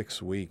were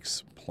 6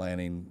 weeks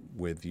planning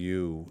with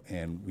you,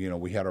 and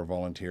we had our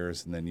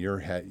volunteers, and then you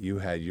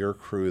had your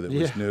crew that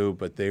was new,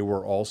 but they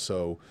were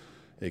also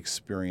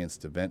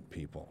experienced event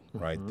people,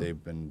 right? The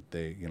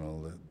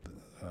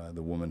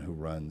woman who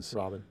runs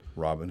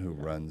Robin who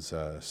runs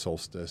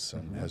Solstice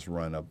and has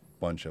run a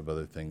bunch of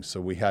other things. So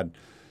we kind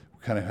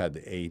of had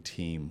the A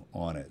team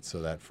on it.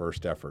 So that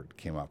first effort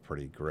came out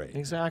pretty great.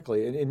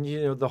 Exactly,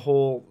 and the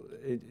whole.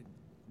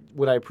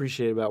 What I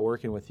appreciate about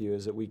working with you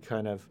is that we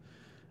kind of,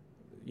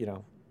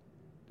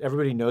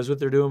 everybody knows what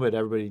they're doing, but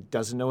everybody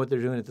doesn't know what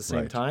they're doing at the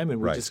same time,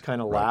 and we just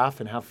kind of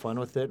laugh and have fun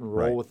with it and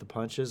roll with the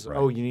punches.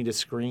 Oh, you need a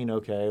screen?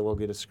 Okay, we'll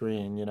get a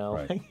screen.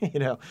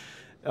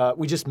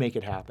 We just make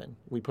it happen.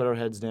 We put our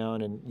heads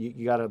down, and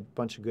you got a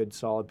bunch of good,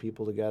 solid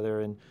people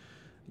together, and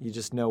you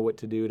just know what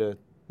to do to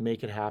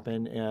make it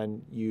happen,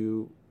 and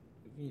you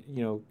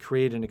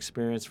create an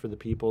experience for the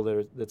people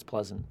that's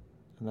pleasant,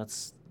 and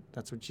that's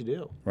what you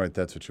do. Right,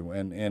 that's what you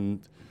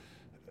and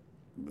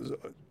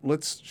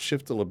let's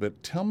shift a little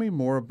bit. Tell me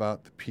more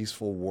about the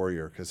Peaceful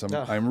Warrior, because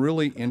I'm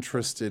really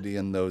interested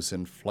in those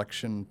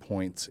inflection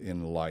points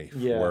in life,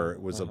 where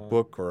it was a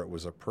book, or it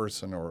was a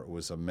person, or it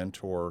was a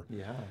mentor.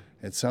 Yeah.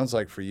 It sounds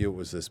like for you it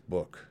was this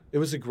book. It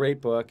was a great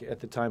book at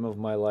the time of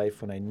my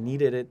life when I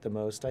needed it the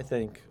most, I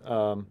think.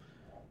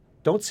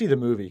 Don't see the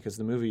movie, because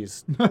the movie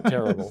is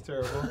terrible. It's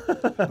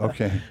terrible.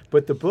 Okay.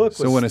 But the book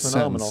was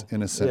phenomenal.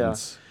 In a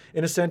sentence. Yeah.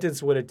 In a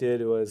sentence, what it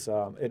did was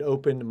it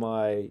opened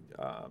my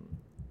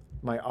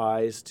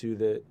eyes to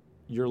that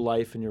your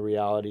life and your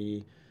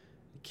reality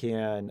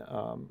can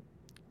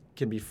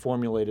be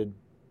formulated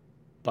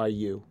by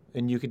you,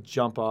 and you could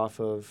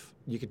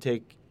you could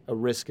take a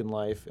risk in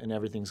life, and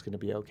everything's going to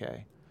be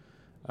okay.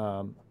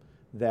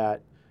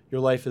 That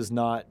your life is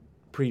not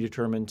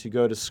predetermined to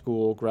go to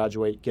school,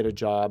 graduate, get a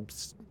job,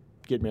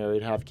 get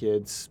married, have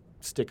kids,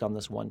 stick on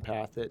this one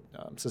path that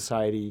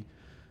society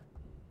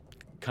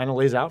kind of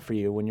lays out for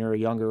you when you're a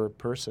younger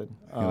person.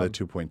 The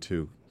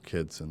 2.2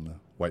 kids and the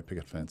white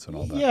picket fence and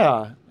all that.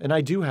 Yeah, and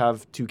I do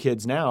have 2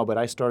 kids now, but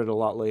I started a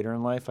lot later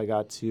in life. I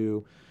got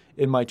to,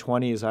 in my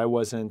 20s, I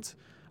wasn't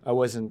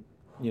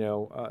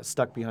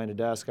stuck behind a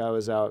desk. I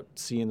was out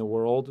seeing the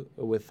world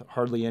with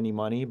hardly any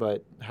money,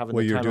 but having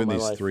the time of my life. Well, you're doing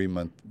these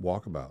 3-month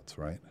walkabouts,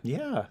 right?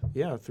 Yeah,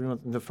 3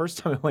 months. The first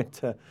time I went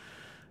to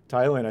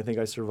Thailand, I think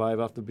I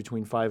survived off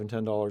between $5 and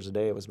 $10 a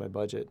day. It was my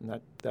budget, and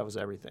that was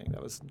everything.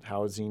 That was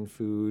housing,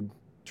 food,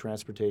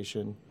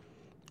 transportation.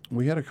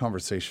 We had a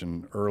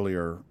conversation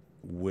earlier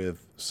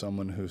with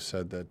someone who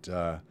said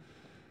that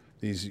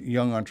these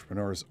young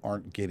entrepreneurs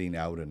aren't getting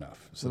out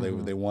enough. So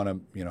they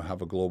want to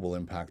have a global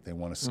impact. They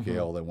want to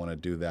scale. They want to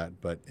do that.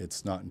 But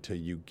it's not until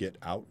you get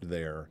out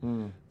there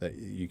that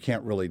you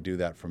can't really do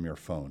that from your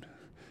phone.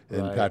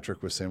 And right.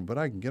 Patrick was saying, but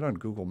I can get on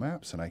Google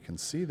Maps and I can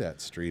see that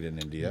street in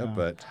India. Yeah.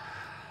 But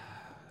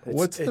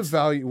what's the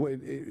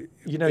value?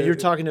 You're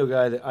talking to a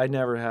guy that I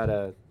never had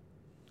a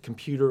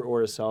computer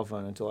or a cell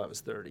phone until I was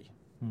 30.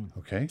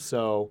 Okay.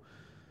 So,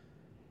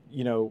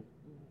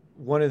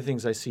 one of the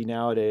things I see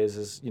nowadays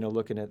is,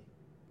 looking at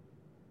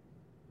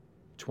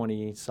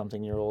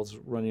 20-something-year-olds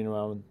running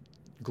around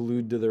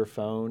glued to their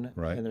phone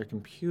and their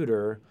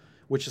computer,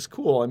 which is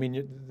cool. I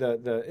mean,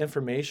 the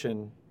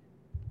information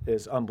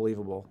is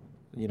unbelievable,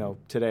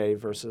 today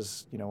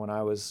versus, when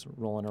I was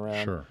rolling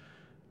around. Sure.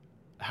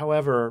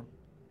 However,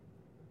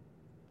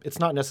 it's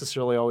not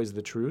necessarily always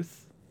the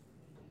truth,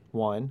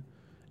 one.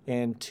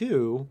 And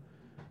two,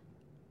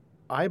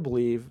 I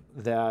believe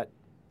that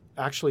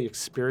actually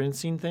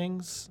experiencing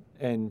things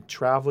and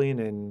traveling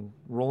and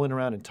rolling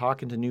around and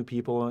talking to new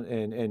people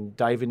and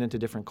diving into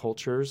different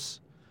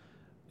cultures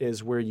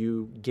is where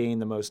you gain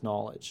the most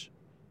knowledge.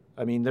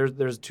 I mean,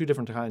 there's 2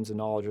 different kinds of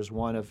knowledge. There's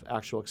one of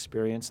actual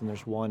experience, and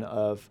there's one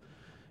of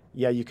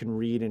yeah, you can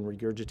read and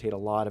regurgitate a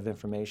lot of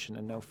information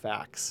and know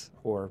facts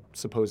or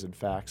supposed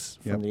facts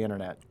from the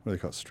internet. What do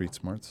they call it? Street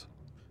smarts?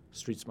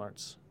 Street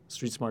smarts.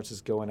 Street smarts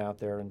is going out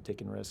there and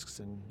taking risks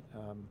and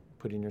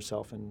putting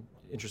yourself in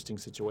interesting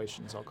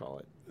situations, I'll call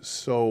it.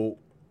 So,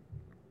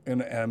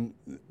 and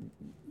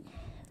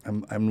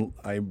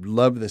I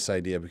love this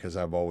idea because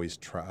I've always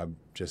I've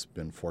just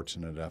been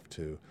fortunate enough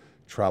to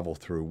travel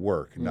through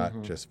work,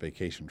 not just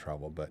vacation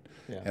travel, but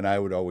and I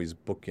would always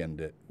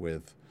bookend it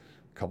with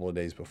a couple of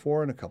days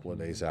before and a couple of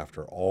days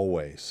after,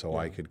 always, so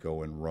I could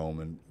go and roam.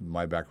 And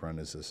my background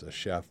is as a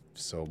chef,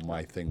 so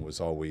my thing was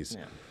always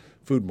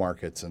food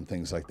markets and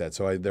things like that.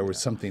 So there was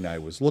something I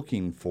was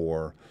looking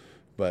for,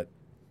 but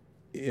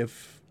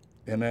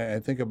and I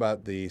think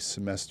about the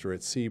Semester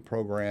at Sea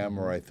program,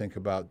 or I think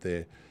about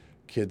the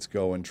kids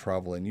go and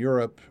travel in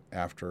Europe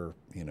after,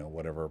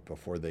 whatever,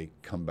 before they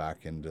come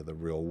back into the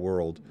real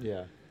world.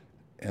 Yeah.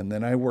 And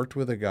then I worked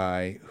with a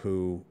guy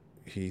who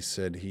he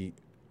said he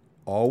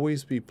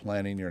always be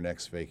planning your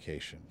next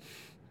vacation.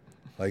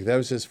 Like that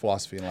was his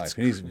philosophy in life.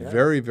 And he's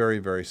very, very,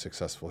 very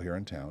successful here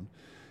in town.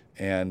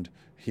 And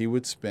he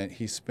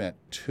spent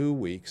 2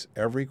 weeks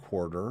every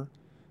quarter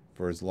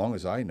for as long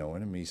as I know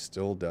him. He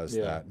still does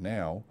that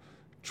now,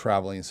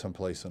 traveling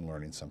someplace and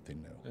learning something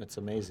new. That's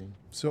amazing.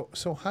 So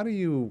how do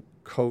you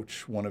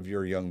coach one of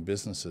your young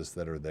businesses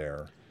that are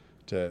there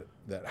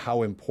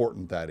how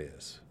important that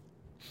is?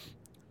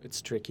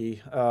 It's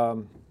tricky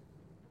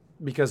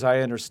because I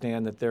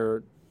understand that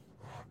they're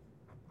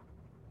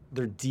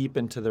deep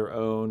into their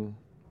own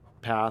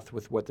path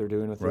with what they're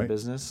doing with their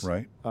business.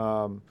 Right.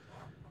 And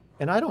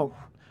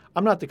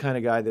I'm not the kind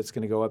of guy that's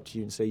going to go up to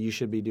you and say, you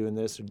should be doing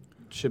this or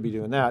should be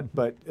doing that.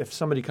 But if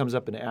somebody comes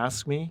up and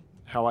asks me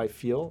how I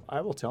feel,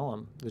 I will tell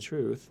them the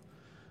truth.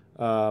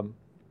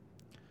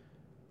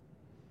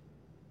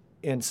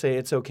 And say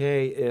it's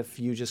okay if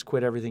you just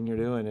quit everything you're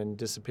doing and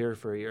disappear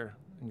for a year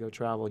and go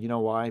travel. You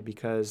know why?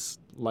 Because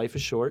life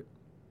is short.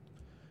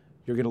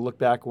 You're going to look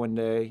back one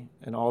day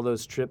and all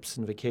those trips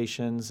and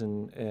vacations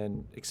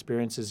and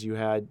experiences you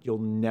had, you'll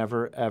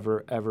never,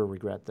 ever, ever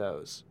regret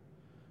those.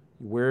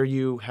 Where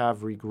you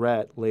have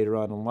regret later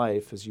on in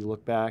life as you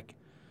look back,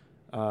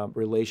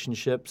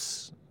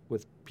 relationships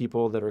with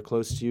people that are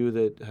close to you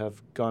that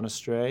have gone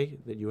astray,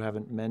 that you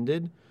haven't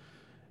mended,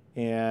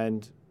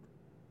 and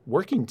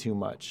working too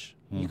much.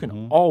 You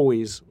can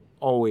always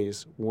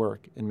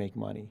work and make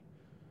money.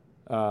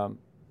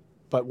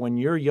 But when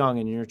you're young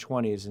and in your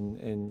 20s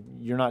and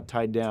you're not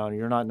tied down,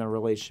 you're not in a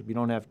relationship, you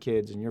don't have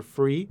kids, and you're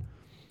free,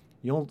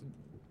 you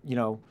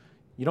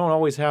don't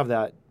always have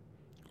that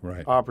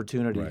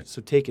opportunity. Right.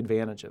 So take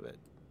advantage of it.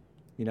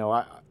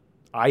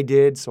 I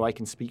did, so I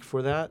can speak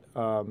for that.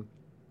 And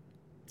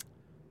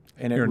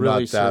you're it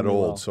really not that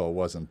old, well. so it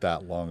wasn't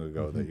that long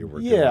ago that you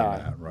were doing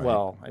that, right?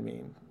 Well, I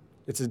mean,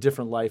 it's a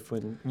different life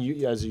when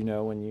you, as you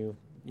know,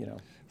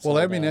 Well,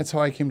 I mean, that's how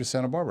I came to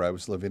Santa Barbara. I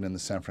was living in the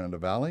San Fernando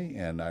Valley,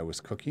 and I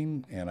was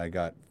cooking, and I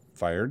got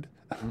fired.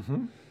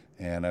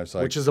 And I was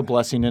like, which is a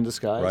blessing in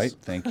disguise. Right.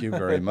 Thank you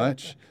very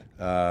much.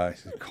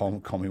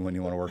 Call me when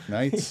you want to work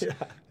nights.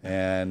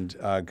 And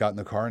got in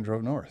the car and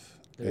drove north.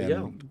 There you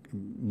go.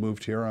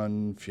 Moved here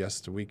on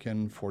Fiesta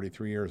weekend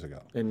 43 years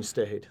ago. And you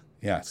stayed.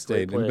 Yeah,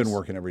 stayed. And been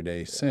working every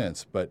day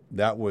since. But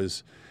that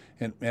was,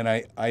 and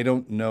I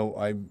don't know,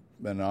 I'm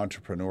an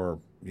entrepreneur,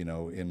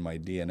 in my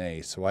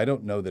DNA. So I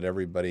don't know that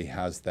everybody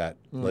has that,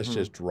 let's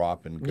just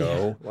drop and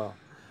go. Yeah.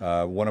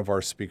 Wow. One of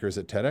our speakers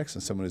at TEDx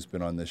and someone who's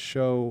been on this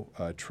show,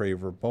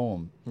 Traver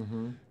Boehm,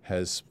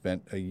 has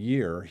spent a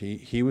year.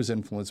 He was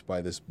influenced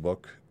by this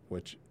book,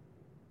 which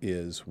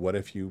is What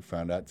If You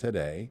Found Out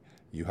Today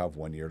You Have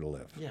 1 Year to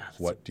Live? Yeah,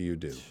 What do you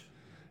do?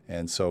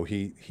 And so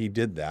he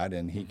did that,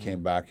 and he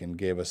came back and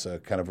gave us a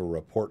kind of a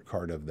report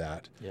card of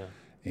that. Yeah.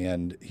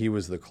 And he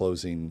was the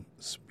closing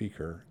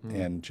speaker,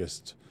 and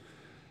just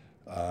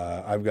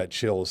I've got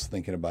chills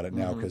thinking about it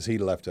now because he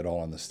left it all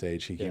on the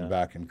stage. He came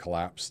back and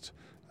collapsed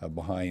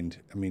behind.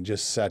 I mean,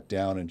 just sat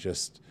down and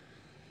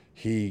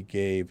he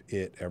gave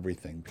it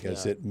everything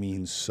because it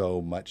means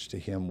so much to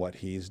him what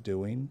he's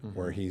doing.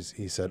 Where he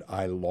said,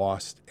 I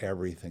lost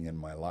everything in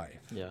my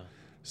life. Yeah.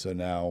 So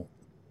now,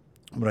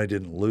 but I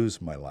didn't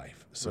lose my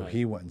life. So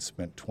he went and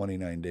spent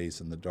 29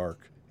 days in the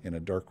dark in a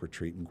dark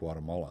retreat in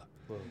Guatemala.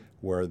 Whoa.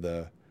 Where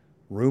the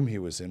room he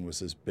was in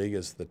was as big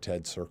as the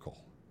TED Circle.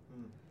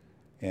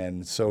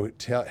 And so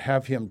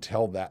have him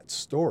tell that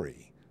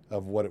story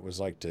of what it was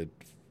like to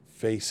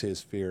face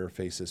his fear,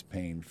 face his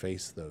pain,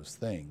 face those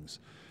things.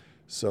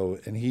 So,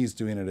 and he's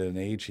doing it at an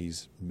age,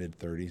 he's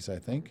mid-30s, I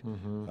think.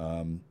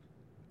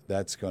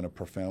 That's going to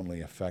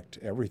profoundly affect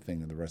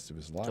everything in the rest of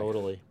his life.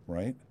 Totally.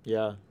 Right?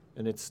 Yeah.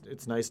 And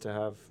it's nice to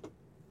have,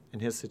 in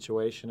his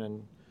situation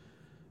and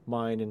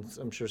mine, and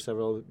I'm sure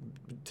several,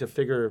 to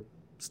figure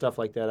stuff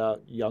like that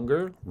out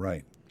younger.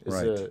 Right.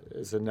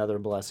 Is another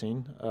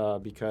blessing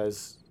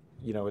because,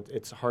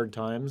 it's hard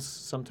times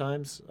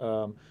sometimes,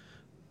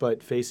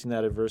 but facing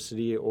that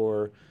adversity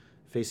or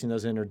facing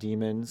those inner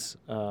demons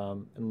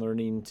and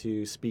learning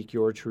to speak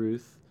your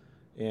truth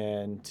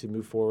and to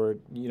move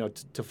forward,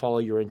 to follow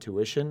your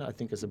intuition, I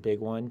think is a big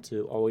one.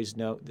 To always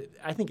know.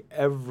 I think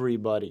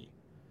everybody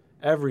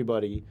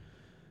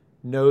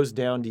knows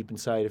down deep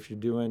inside if you're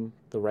doing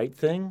the right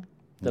thing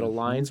that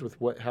aligns with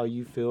how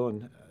you feel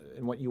and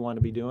what you want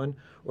to be doing,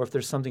 or if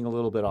there's something a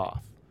little bit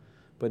off.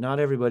 But not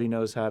everybody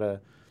knows how to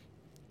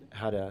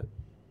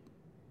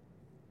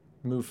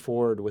move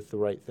forward with the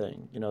right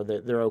thing.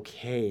 They're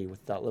okay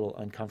with that little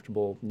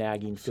uncomfortable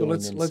nagging feeling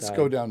inside. So let's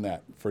go down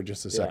that for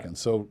just a second.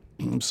 So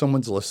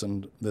someone's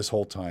listened this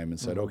whole time and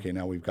said, okay,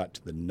 now we've got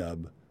to the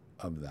nub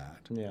of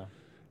that. Yeah.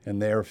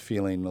 And they're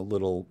feeling a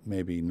little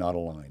maybe not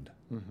aligned,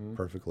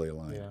 perfectly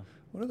aligned. Yeah.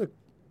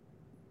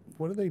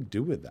 What do they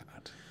do with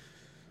that?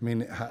 I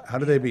mean, how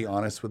do they be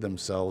honest with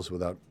themselves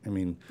without,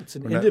 it's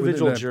an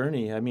individual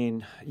journey.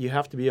 You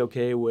have to be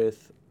okay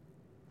with,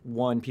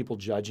 one, people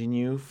judging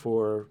you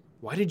for,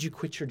 why did you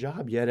quit your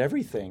job? You had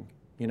everything.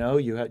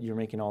 You're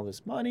making all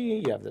this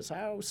money, you have this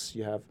house,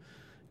 you have,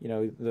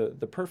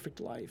 the perfect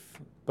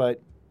life.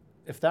 But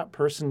if that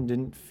person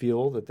didn't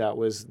feel that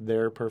was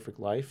their perfect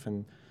life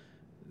and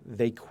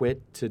they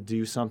quit to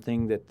do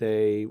something that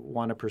they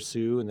want to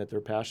pursue and that they're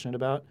passionate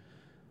about,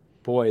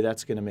 boy,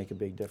 that's going to make a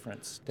big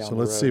difference down the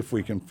road. So let's see if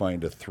we can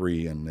find a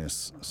 3 in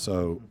this.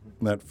 So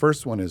that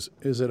first one is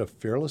it a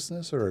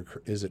fearlessness or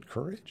is it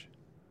courage?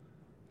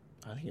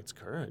 I think it's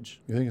courage.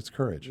 You think it's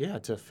courage? Yeah,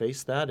 to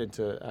face that and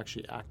to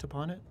actually act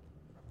upon it.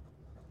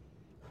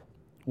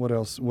 What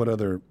else? What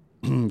other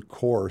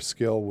core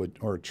skill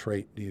or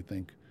trait do you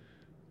think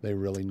they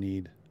really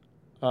need?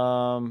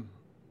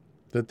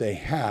 That they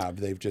have,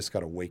 they've just got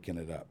to waken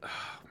it up.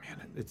 Oh,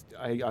 man,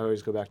 I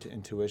always go back to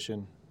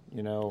intuition.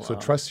 So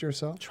trust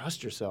yourself.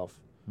 Trust yourself.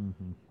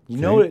 Mm-hmm.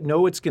 You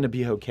know it's going to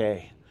be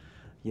okay.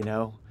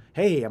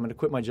 Hey, I'm going to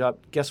quit my job.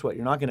 Guess what?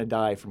 You're not going to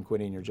die from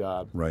quitting your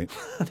job. Right.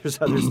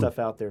 There's other stuff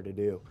out there to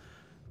do.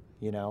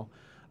 And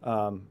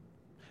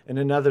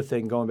another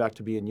thing, going back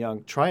to being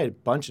young, try a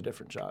bunch of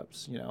different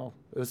jobs.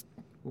 It was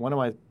one of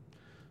my.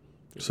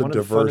 So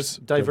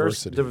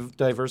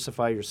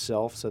diversify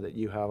yourself so that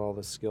you have all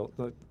the skill.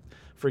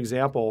 For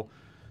example,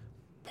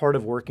 part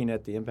of working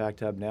at the Impact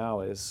Hub now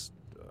is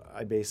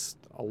I base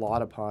a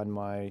lot upon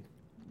my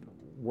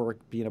work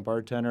being a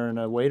bartender and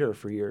a waiter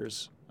for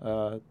years.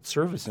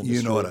 Service industry.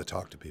 You know how to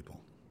talk to people.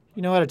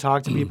 You know how to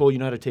talk to people. You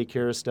know how to take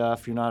care of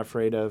stuff. You're not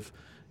afraid of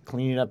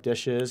cleaning up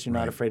dishes. You're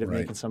not afraid of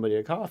making somebody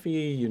a coffee.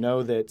 You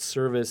know that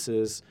service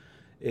is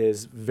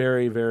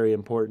very, very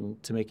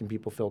important to making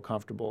people feel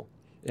comfortable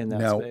in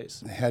that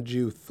space. Had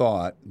you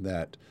thought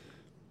that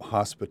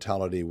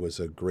hospitality was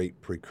a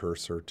great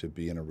precursor to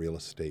being a real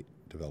estate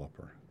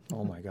developer?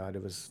 Oh, my God.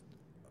 It was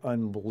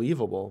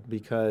unbelievable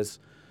because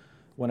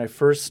when I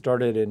first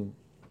started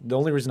the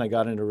only reason I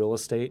got into real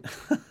estate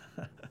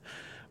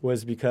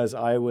was because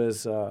I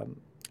was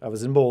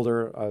in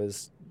Boulder. I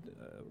was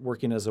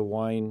working as a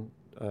wine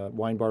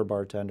bar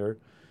bartender,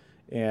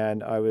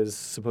 and I was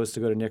supposed to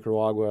go to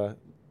Nicaragua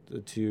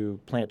to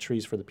plant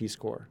trees for the Peace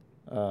Corps.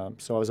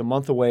 So I was a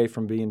month away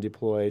from being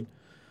deployed.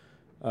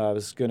 I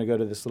was going to go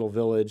to this little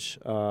village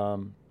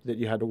that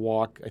you had to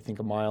walk, I think,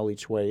 a mile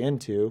each way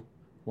into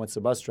once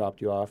the bus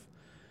dropped you off.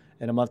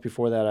 And a month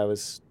before that, I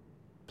was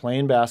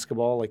playing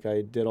basketball like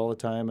I did all the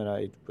time, and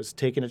I was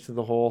taking it to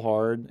the hole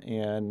hard,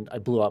 and I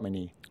blew out my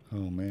knee.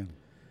 Oh, man.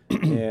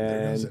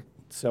 And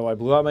so I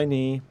blew out my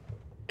knee.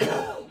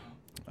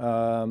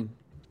 I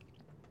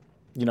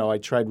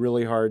tried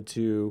really hard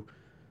to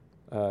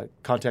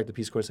contact the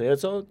Peace Corps and say,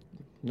 it's all,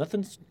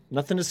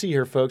 nothing to see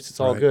here, folks.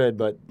 It's all good.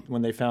 But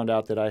when they found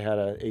out that I had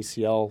an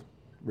ACL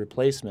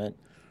replacement,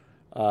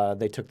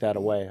 they took that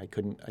away.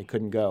 I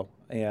couldn't go.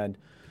 And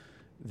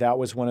that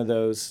was one of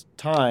those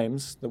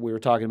times that we were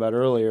talking about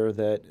earlier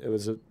that it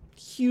was a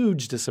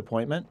huge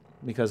disappointment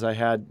because I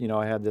had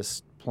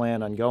this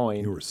plan on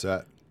going. You were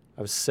set.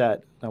 I was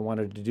set. I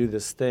wanted to do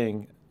this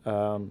thing.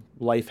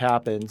 Life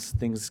happens.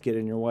 Things get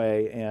in your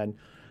way. And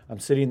I'm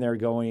sitting there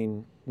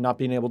not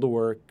being able to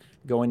work,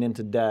 going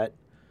into debt,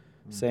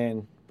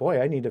 saying,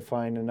 boy, I need to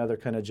find another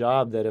kind of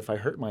job that if I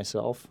hurt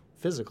myself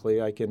physically,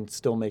 I can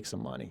still make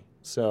some money.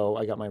 So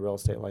I got my real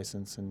estate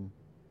license, and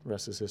the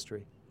rest is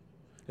history.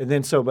 And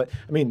then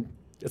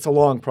it's a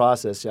long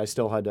process. I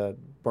still had to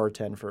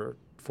bartend for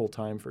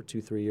full-time for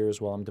 2-3 years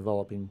while I'm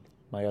developing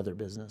my other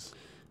business.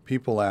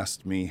 People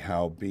asked me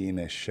how being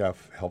a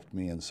chef helped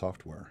me in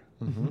software.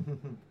 Mm-hmm.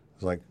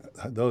 It's like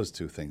those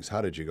two things.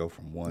 How did you go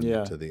from one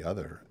to the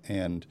other?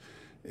 And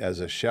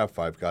as a chef,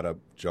 I've got to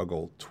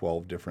juggle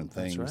 12 different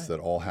things that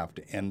all have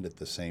to end at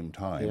the same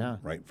time,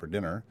 right, for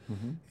dinner.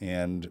 Mm-hmm.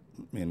 And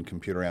in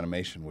computer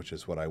animation, which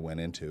is what I went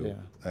into,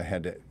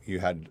 you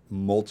had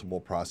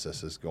multiple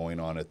processes going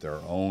on at their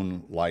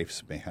own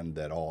lifespan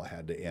that all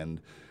had to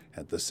end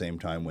at the same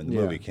time when the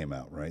movie came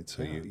out, right?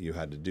 So you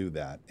had to do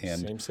that.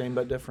 And same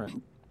but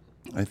different.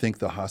 I think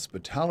the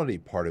hospitality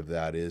part of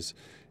that is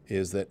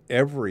that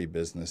every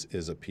business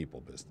is a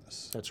people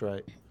business. That's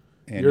right.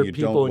 And your you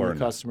people don't and your learn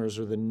customers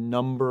are the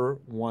number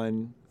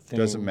one thing.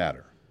 Doesn't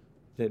matter.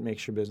 That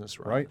makes your business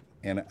run. Right.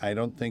 And I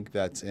don't think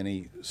that's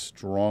any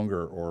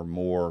stronger or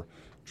more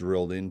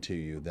drilled into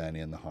you than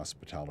in the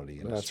hospitality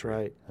industry. That's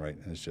right. Right.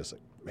 And it's just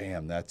like,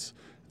 man, it's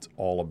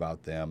all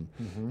about them.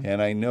 Mm-hmm.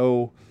 And I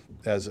know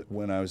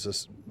when I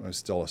was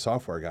still a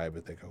software guy,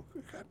 but they go,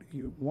 God,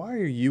 why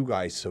are you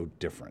guys so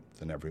different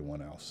than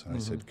everyone else? And I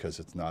said, because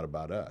it's not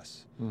about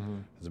us. Mm-hmm.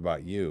 It's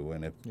about you.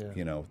 And if,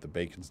 if the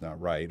bacon's not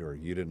right or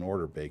you didn't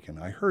order bacon,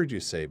 I heard you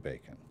say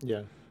bacon.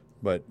 Yeah.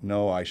 But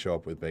no, I show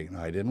up with bacon.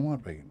 I didn't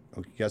want bacon.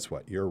 Okay, guess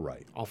what? You're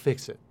right. I'll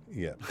fix it.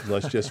 Yeah.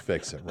 Let's just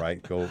fix it,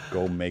 right?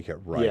 Go make it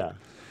right. Yeah.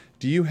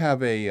 Do you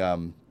have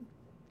a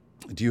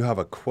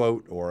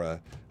quote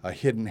or a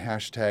hidden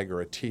hashtag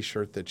or a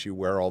T-shirt that you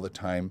wear all the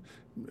time,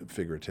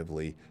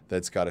 figuratively,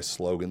 that's got a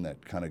slogan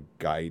that kind of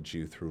guides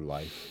you through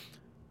life?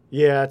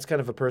 Yeah, it's kind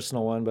of a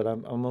personal one, but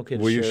I'm okay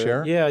to share. Will you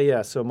share?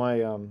 Yeah. So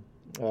my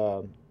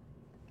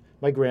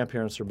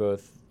grandparents are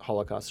both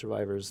Holocaust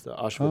survivors, the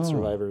Auschwitz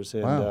survivors,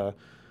 and wow.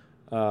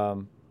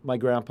 My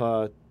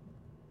grandpa,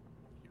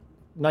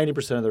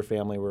 90% of their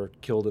family were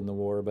killed in the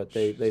war, but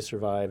they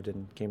survived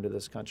and came to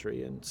this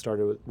country and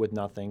started with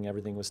nothing.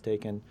 Everything was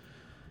taken.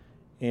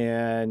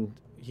 And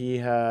he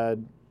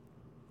had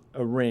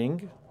a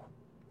ring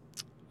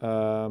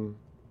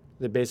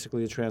that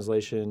basically the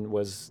translation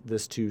was,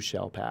 "This too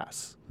shall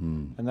pass."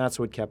 And that's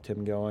what kept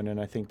him going. And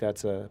I think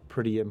that's a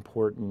pretty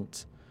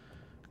important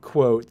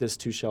quote, "This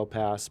too shall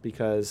pass,"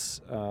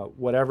 because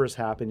whatever's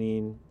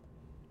happening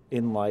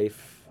in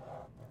life,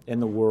 in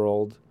the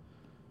world,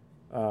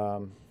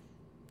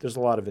 there's a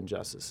lot of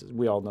injustices.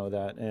 We all know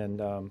that.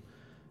 And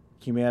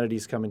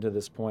humanity's coming to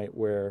this point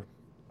where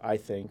I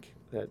think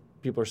that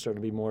people are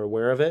starting to be more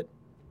aware of it,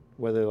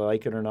 whether they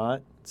like it or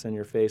not. It's in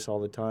your face all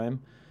the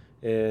time.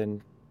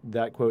 And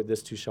that quote,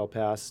 "This too shall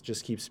pass,"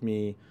 just keeps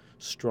me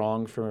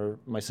strong for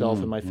myself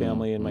and my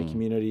family and my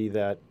community,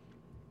 that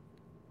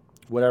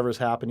whatever's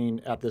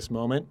happening at this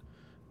moment,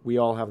 we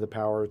all have the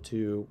power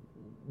to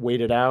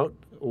wait it out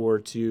or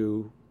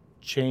to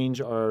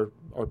change our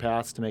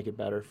paths to make it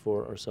better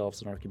for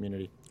ourselves and our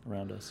community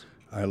around us.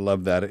 I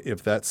love that.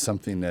 If that's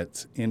something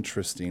that's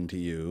interesting to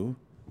you,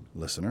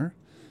 listener,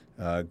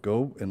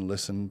 go and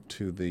listen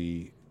to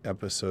the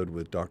episode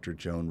with Dr.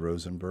 Joan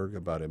Rosenberg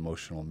about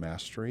emotional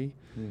mastery.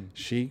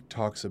 She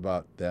talks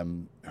about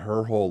them.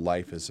 Her whole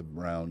life is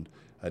around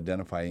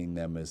identifying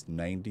them as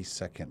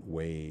 90-second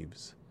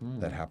waves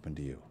that happen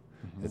to you.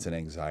 It's an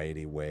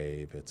anxiety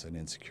wave, it's an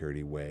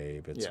insecurity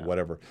wave, it's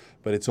whatever,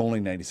 but it's only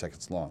 90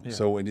 seconds long. Yeah.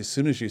 So as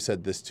soon as you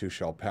said "this too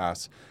shall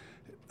pass,"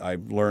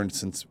 I've learned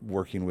since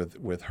working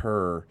with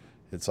her,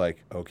 it's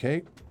like,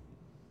 okay,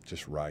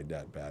 just ride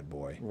that bad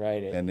boy.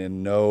 Ride it. And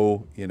then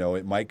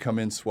it might come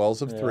in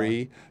swells of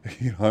 3.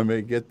 I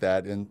may get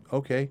that, and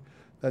okay,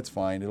 that's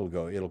fine.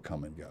 It'll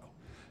come and go.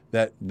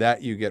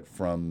 That you get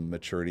from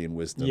maturity and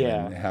wisdom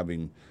and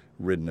having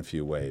ridden a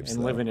few waves.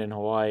 And living in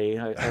Hawaii.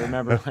 I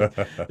remember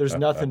there's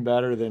nothing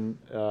better than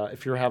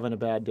if you're having a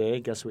bad day,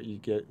 guess what you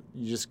get?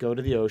 You just go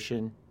to the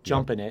ocean,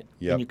 jump in it,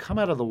 and you come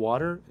out of the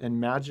water, and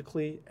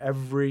magically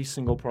every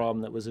single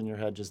problem that was in your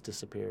head just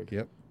disappeared.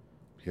 Yep.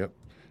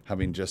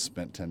 Having just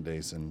spent 10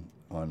 days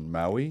on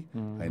Maui,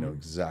 I know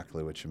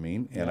exactly what you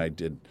mean. And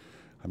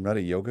I'm not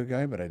a yoga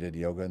guy, but I did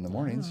yoga in the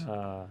mornings.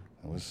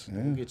 We'll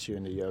get you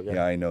into yoga.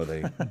 Yeah, I know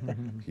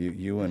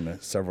you and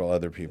several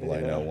other people I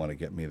know want to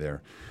get me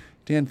there.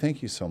 Dan,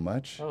 thank you so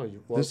much.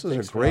 This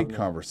was a great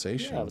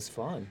conversation. Yeah, it was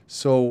fun.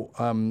 So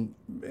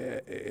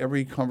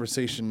every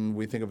conversation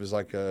we think of as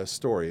like a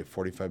story, a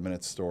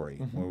 45-minute story,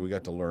 where we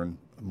got to learn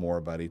more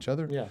about each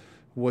other. Yeah.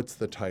 What's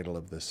the title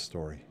of this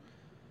story?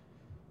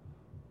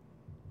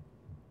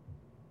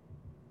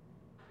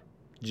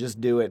 Just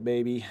do it,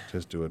 baby.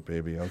 Just do it,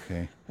 baby.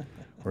 Okay,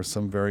 or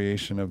some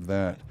variation of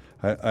that.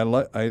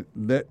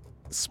 That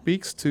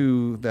speaks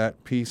to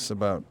that piece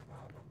about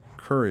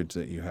courage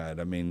that you had.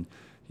 I mean,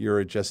 you're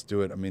a just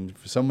do it. I mean,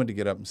 for someone to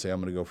get up and say, "I'm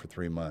going to go for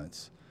 3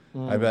 months."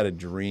 I've had a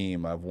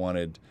dream. I've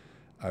wanted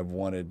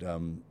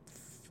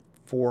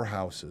 4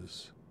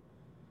 houses.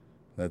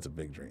 That's a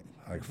big dream.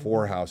 Like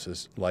 4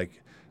 houses.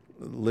 Like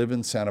live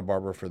in Santa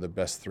Barbara for the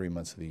best 3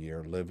 months of the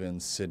year. Live in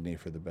Sydney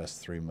for the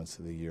best 3 months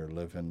of the year.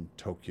 Live in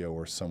Tokyo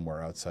or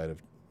somewhere outside of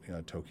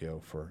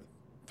Tokyo for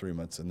 3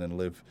 months, and then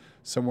live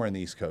somewhere on the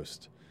East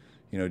Coast.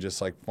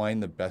 Just like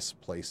find the best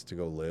place to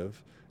go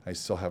live. I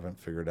still haven't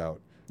figured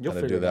out how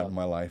to do that in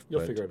my life.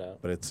 You'll figure it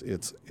out. But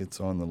it's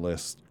on the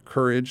list.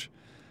 Courage,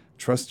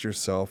 trust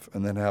yourself,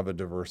 and then have a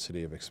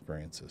diversity of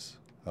experiences.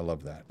 I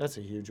love that. That's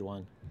a huge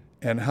one.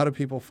 And how do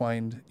people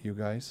find you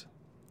guys?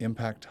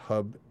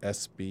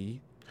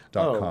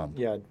 ImpactHubSB.com.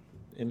 Yeah,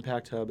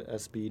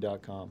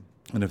 ImpactHubSB.com.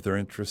 And if they're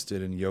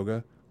interested in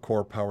yoga,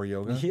 Core Power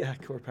Yoga? Yeah,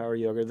 Core Power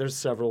Yoga. There's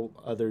several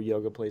other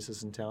yoga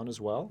places in town as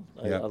well.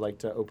 I like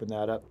to open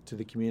that up to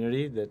the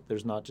community, that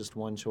there's not just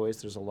one choice,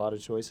 there's a lot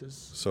of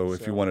choices. So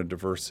if you want a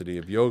diversity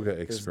of yoga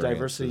experiences. There's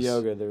diversity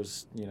yoga.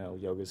 There's,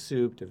 Yoga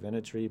Soup,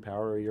 Divinity,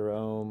 Power of Your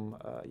Own,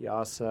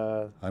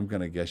 Yasa. I'm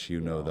going to guess you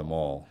know them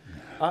all.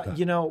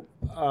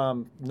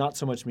 Not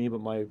so much me,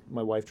 but my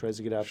wife tries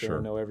to get out there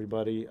and know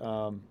everybody,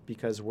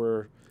 because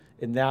we're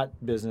in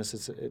that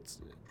business.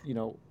 It's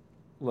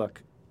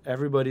look,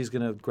 everybody's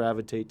going to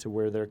gravitate to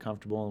where they're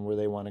comfortable and where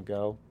they want to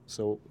go.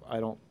 So I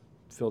don't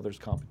feel there's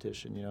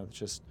competition.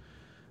 It's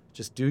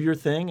just do your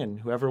thing, and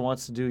whoever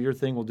wants to do your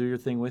thing will do your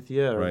thing with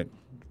you, or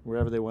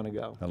wherever they want to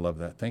go. I love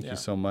that. Thank you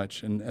so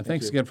much. And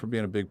thanks again for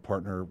being a big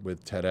partner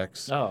with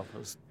TEDx. Oh,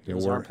 it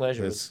was our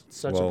pleasure. It's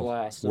such a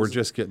blast. We're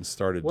just getting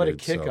started, What dude, a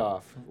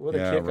kickoff. What a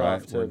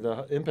kickoff to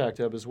the Impact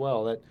Hub as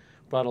well. That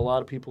brought a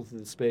lot of people to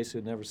the space who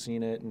had never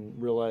seen it and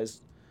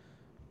realized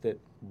that,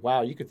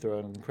 wow, you could throw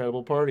an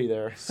incredible party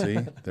there. See,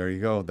 there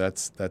you go.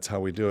 That's how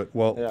we do it.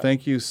 Well,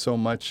 thank you so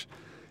much.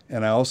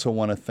 And I also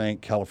want to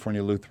thank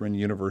California Lutheran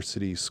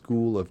University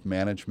School of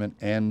Management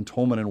and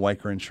Tolman &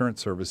 Weicker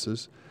Insurance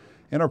Services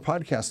and our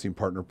podcasting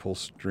partner,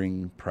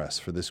 Pullstring Press,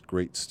 for this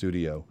great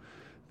studio.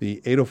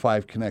 The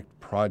 805 Connect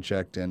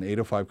project and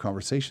 805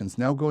 Conversations,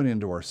 now going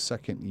into our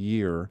second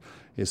year,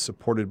 is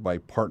supported by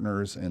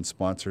partners and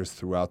sponsors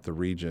throughout the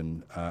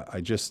region. I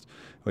just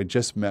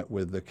met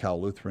with the Cal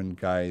Lutheran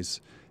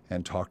guys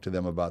and talked to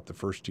them about the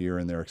first year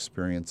and their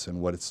experience and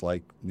what it's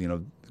like,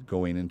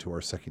 going into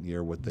our second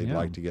year, what they'd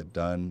like to get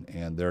done,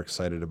 and they're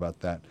excited about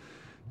that.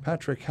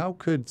 Patrick, how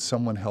could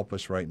someone help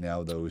us right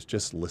now, though, who's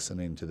just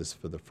listening to this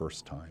for the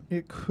first time?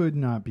 It could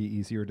not be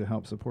easier to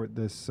help support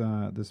this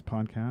this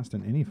podcast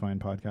and any fine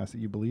podcast that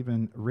you believe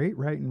in. Rate,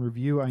 write, and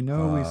review. I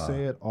know we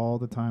say it all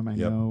the time. I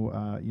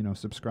know,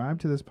 subscribe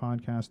to this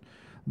podcast.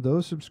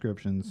 Those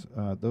subscriptions,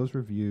 those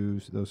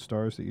reviews, those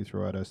stars that you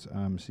throw at us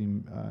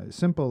seem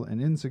simple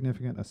and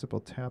insignificant, a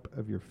simple tap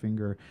of your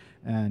finger,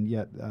 and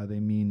yet they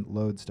mean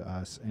loads to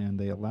us, and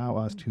they allow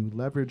us to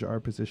leverage our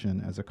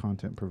position as a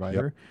content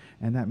provider,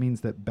 and that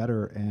means that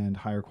better and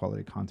higher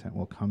quality content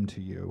will come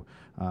to you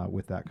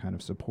with that kind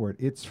of support.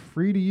 It's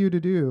free to you to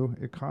do.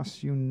 It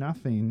costs you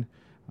nothing.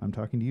 I'm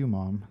talking to you,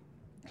 Mom.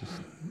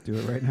 Just do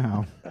it right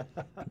now.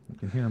 You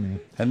can hear me.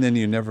 And then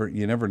you never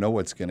know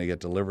what's going to get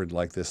delivered.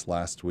 Like this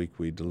last week,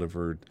 we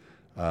delivered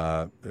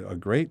as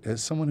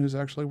someone who's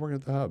actually working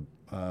at the Hub,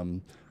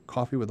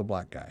 Coffee with a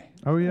Black Guy.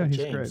 Oh yeah, he's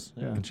James. great.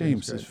 Yeah,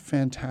 James is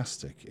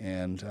fantastic,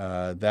 and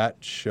that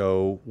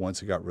show,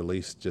 once it got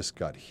released, just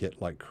got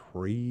hit like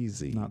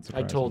crazy. Not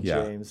surprising. I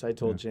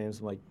told James,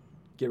 I'm like,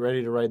 get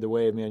ready to ride the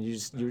wave, man.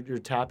 You're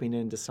tapping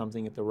into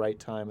something at the right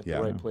time, at the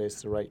right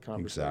place, the right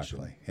conversation.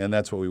 Exactly. And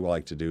that's what we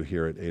like to do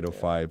here at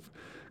 805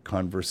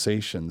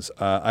 Conversations.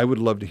 I would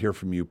love to hear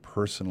from you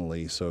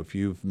personally. So if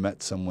you've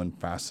met someone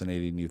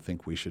fascinating you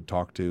think we should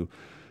talk to,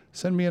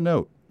 send me a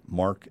note,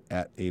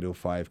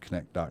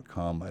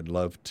 mark@805connect.com. I'd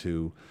love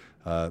to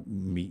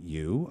meet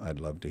you. I'd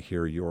love to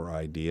hear your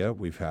idea.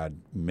 We've had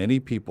many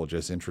people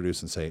just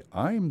introduce and say,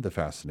 I'm the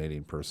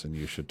fascinating person.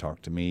 You should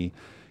talk to me.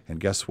 And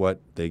guess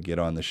what? They get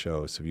on the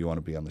show. So if you want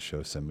to be on the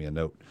show, send me a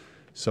note.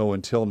 So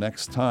until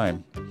next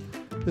time,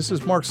 this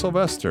is Mark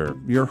Sylvester,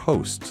 your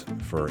host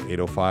for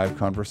 805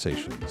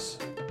 Conversations.